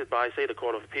rejected by, say, the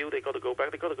Court of Appeal, they got to go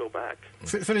back. They got to go back.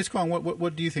 Phyllis Kwong,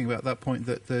 what do you think about that point?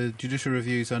 That the judicial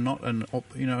reviews are not an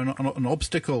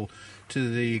obstacle to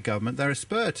the government; they're a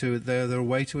spur to. They're a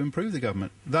way to improve the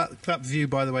government. That view,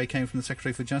 by the way, came from the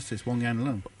Secretary for Justice, Wong Yan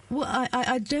Leung. Well,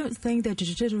 I don't think that the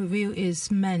judicial review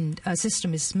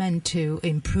system is meant to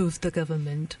improve the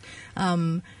government.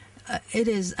 It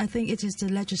is. I think it is the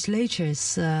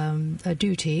legislature's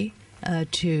duty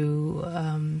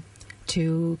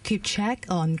to keep check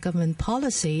on government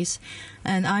policies,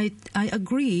 and I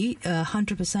agree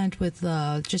 100% with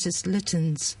Justice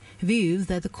Litton's view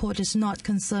that the court is not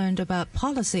concerned about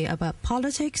policy, about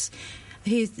politics.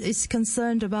 He is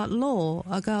concerned about law,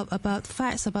 about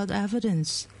facts, about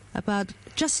evidence, about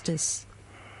justice.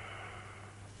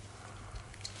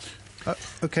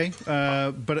 Okay,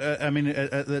 but I mean,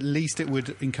 at least it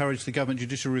would encourage the government.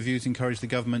 Judicial reviews encourage the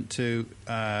government to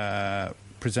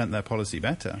present their policy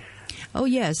better. Oh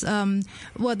yes,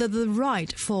 well, the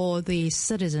right for the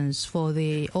citizens, for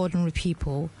the ordinary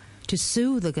people, to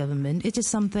sue the government, it is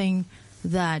something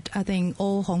that I think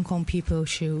all Hong Kong people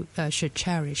should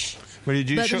cherish. But it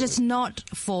is not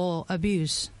for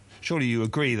abuse. Surely you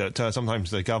agree that sometimes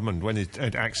the government, when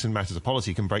it acts in matters of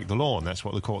policy, can break the law, and that's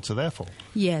what the courts are there for.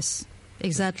 Yes,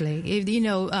 exactly.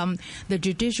 The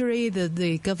judiciary,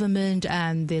 the government,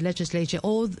 and the legislature,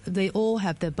 they all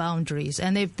have their boundaries,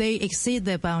 and if they exceed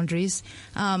their boundaries,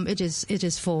 it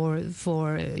is for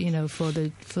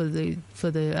the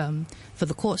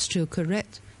courts to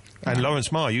correct. And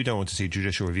Lawrence Ma, you don't want to see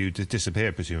judicial review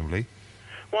disappear, presumably.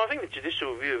 Well, I think the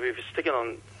judicial review, if it's taken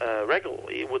on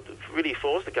regularly, would really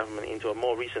force the government into a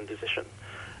more recent decision.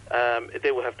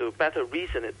 They will have to better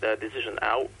reason the decision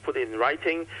out, put it in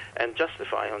writing, and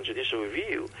justify on judicial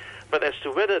review. But as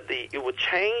to whether it would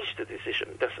change the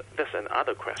decision, that's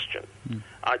another question.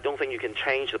 I don't think you can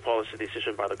change the policy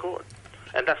decision by the court.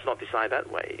 And that's not decided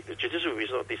that way. The judicial review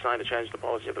is not designed to change the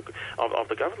policy of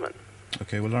the government.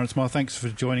 Okay, well, Lawrence Ma, thanks for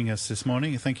joining us this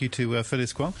morning. Thank you to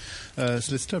Phyllis Kwong,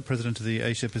 solicitor, president of the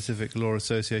Asia Pacific Law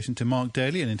Association, to Mark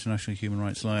Daly, an international human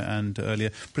rights lawyer, and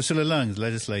earlier Priscilla Leung,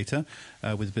 legislator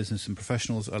with Business and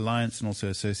Professionals Alliance, and also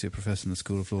associate professor in the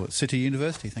School of Law at City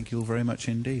University. Thank you all very much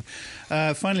indeed.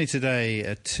 Finally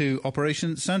today, to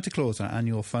Operation Santa Claus, our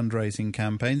annual fundraising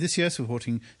campaign. This year,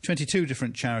 supporting 22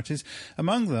 different charities.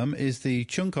 Among them is the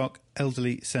Chung Kok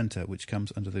Elderly Centre, which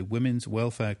comes under the Women's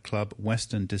Welfare Club,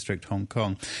 Western District, Hong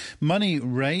Kong. Money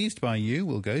raised by you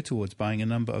will go towards buying a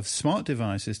number of smart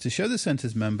devices to show the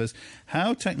centre's members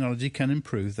how technology can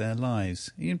improve their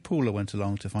lives. Ian Pooler went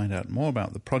along to find out more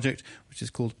about the project, which is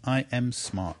called I Am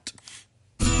Smart.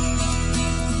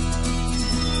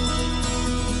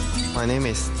 My name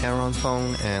is Aaron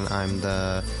Fong, and I'm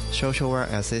the social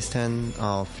work assistant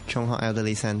of Chung Kok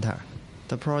Elderly Centre.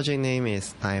 The project name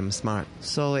is I Am Smart.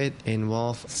 So it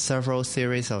involves several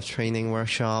series of training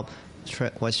workshops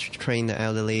which train the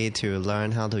elderly to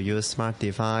learn how to use smart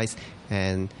device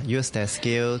and use their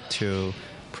skill to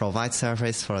provide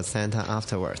service for the center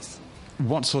afterwards.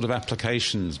 What sort of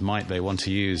applications might they want to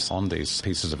use on these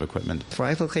pieces of equipment? For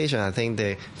application, I think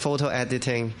the photo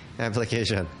editing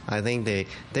application, I think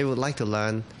they would like to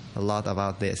learn a lot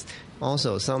about this.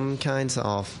 Also, some kinds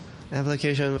of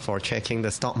application for checking the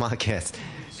stock market.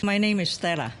 My name is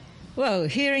Stella. Well,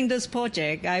 hearing this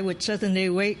project, I would certainly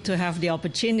wait to have the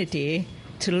opportunity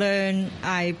to learn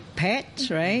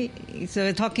iPad, right? So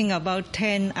we're talking about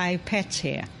 10 iPads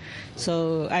here.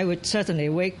 So I would certainly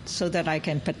wait so that I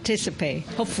can participate,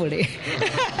 hopefully,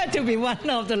 to be one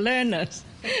of the learners,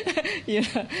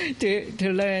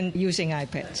 to learn using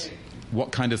iPads.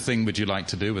 What kind of thing would you like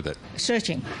to do with it?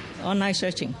 Searching, online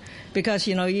searching. Because,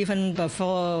 even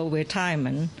before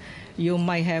retirement, you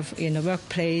might have in the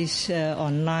workplace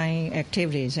online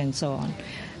activities and so on.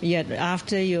 Yet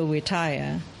after you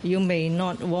retire, you may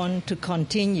not want to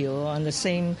continue on the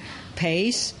same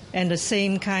pace and the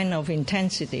same kind of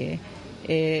intensity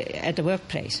at the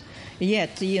workplace.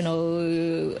 Yet,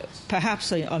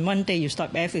 perhaps on one day you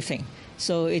stop everything.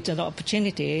 So it's an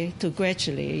opportunity to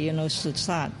gradually, to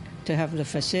start to have the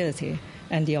facility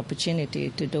and the opportunity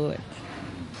to do it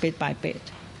bit by bit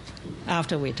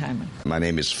after retirement. My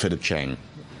name is Philip Chang.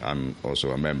 I'm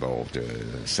also a member of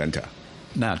the centre.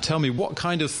 Now, tell me, what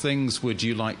kind of things would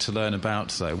you like to learn about,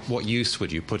 though? What use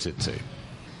would you put it to?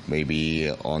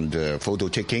 Maybe on the photo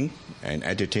taking and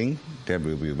editing. That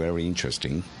will be very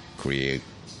interesting. Create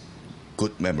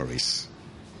good memories.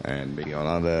 And maybe on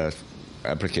other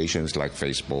applications like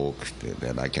Facebook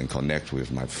that I can connect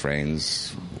with my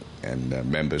friends and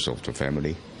members of the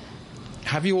family.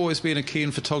 Have you always been a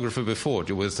keen photographer before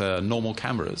with normal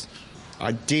cameras?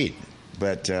 I did,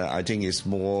 but I think it's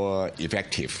more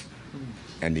effective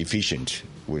and efficient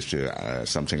with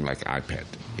something like iPad.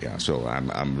 Yeah, so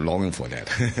I'm longing for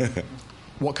that.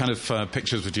 What kind of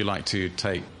pictures would you like to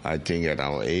take? I think at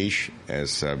our age,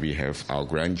 as we have our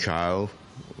grandchild,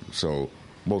 so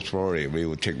most probably we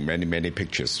will take many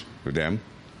pictures with them.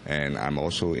 And I'm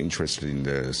also interested in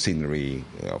the scenery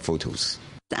photos.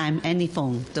 I'm Annie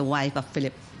Fong, the wife of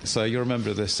Philip. So you're a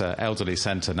member of this elderly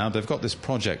centre. Now, they've got this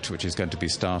project which is going to be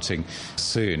starting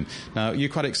soon. Now, you're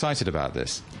quite excited about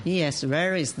this? Yes,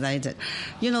 very excited.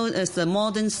 You know, it's the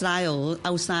modern style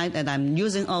outside, and I'm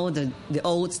using all the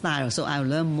old style, so I'll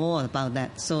learn more about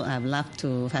that. So I'd love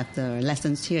to have the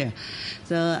lessons here.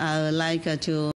 So I would like to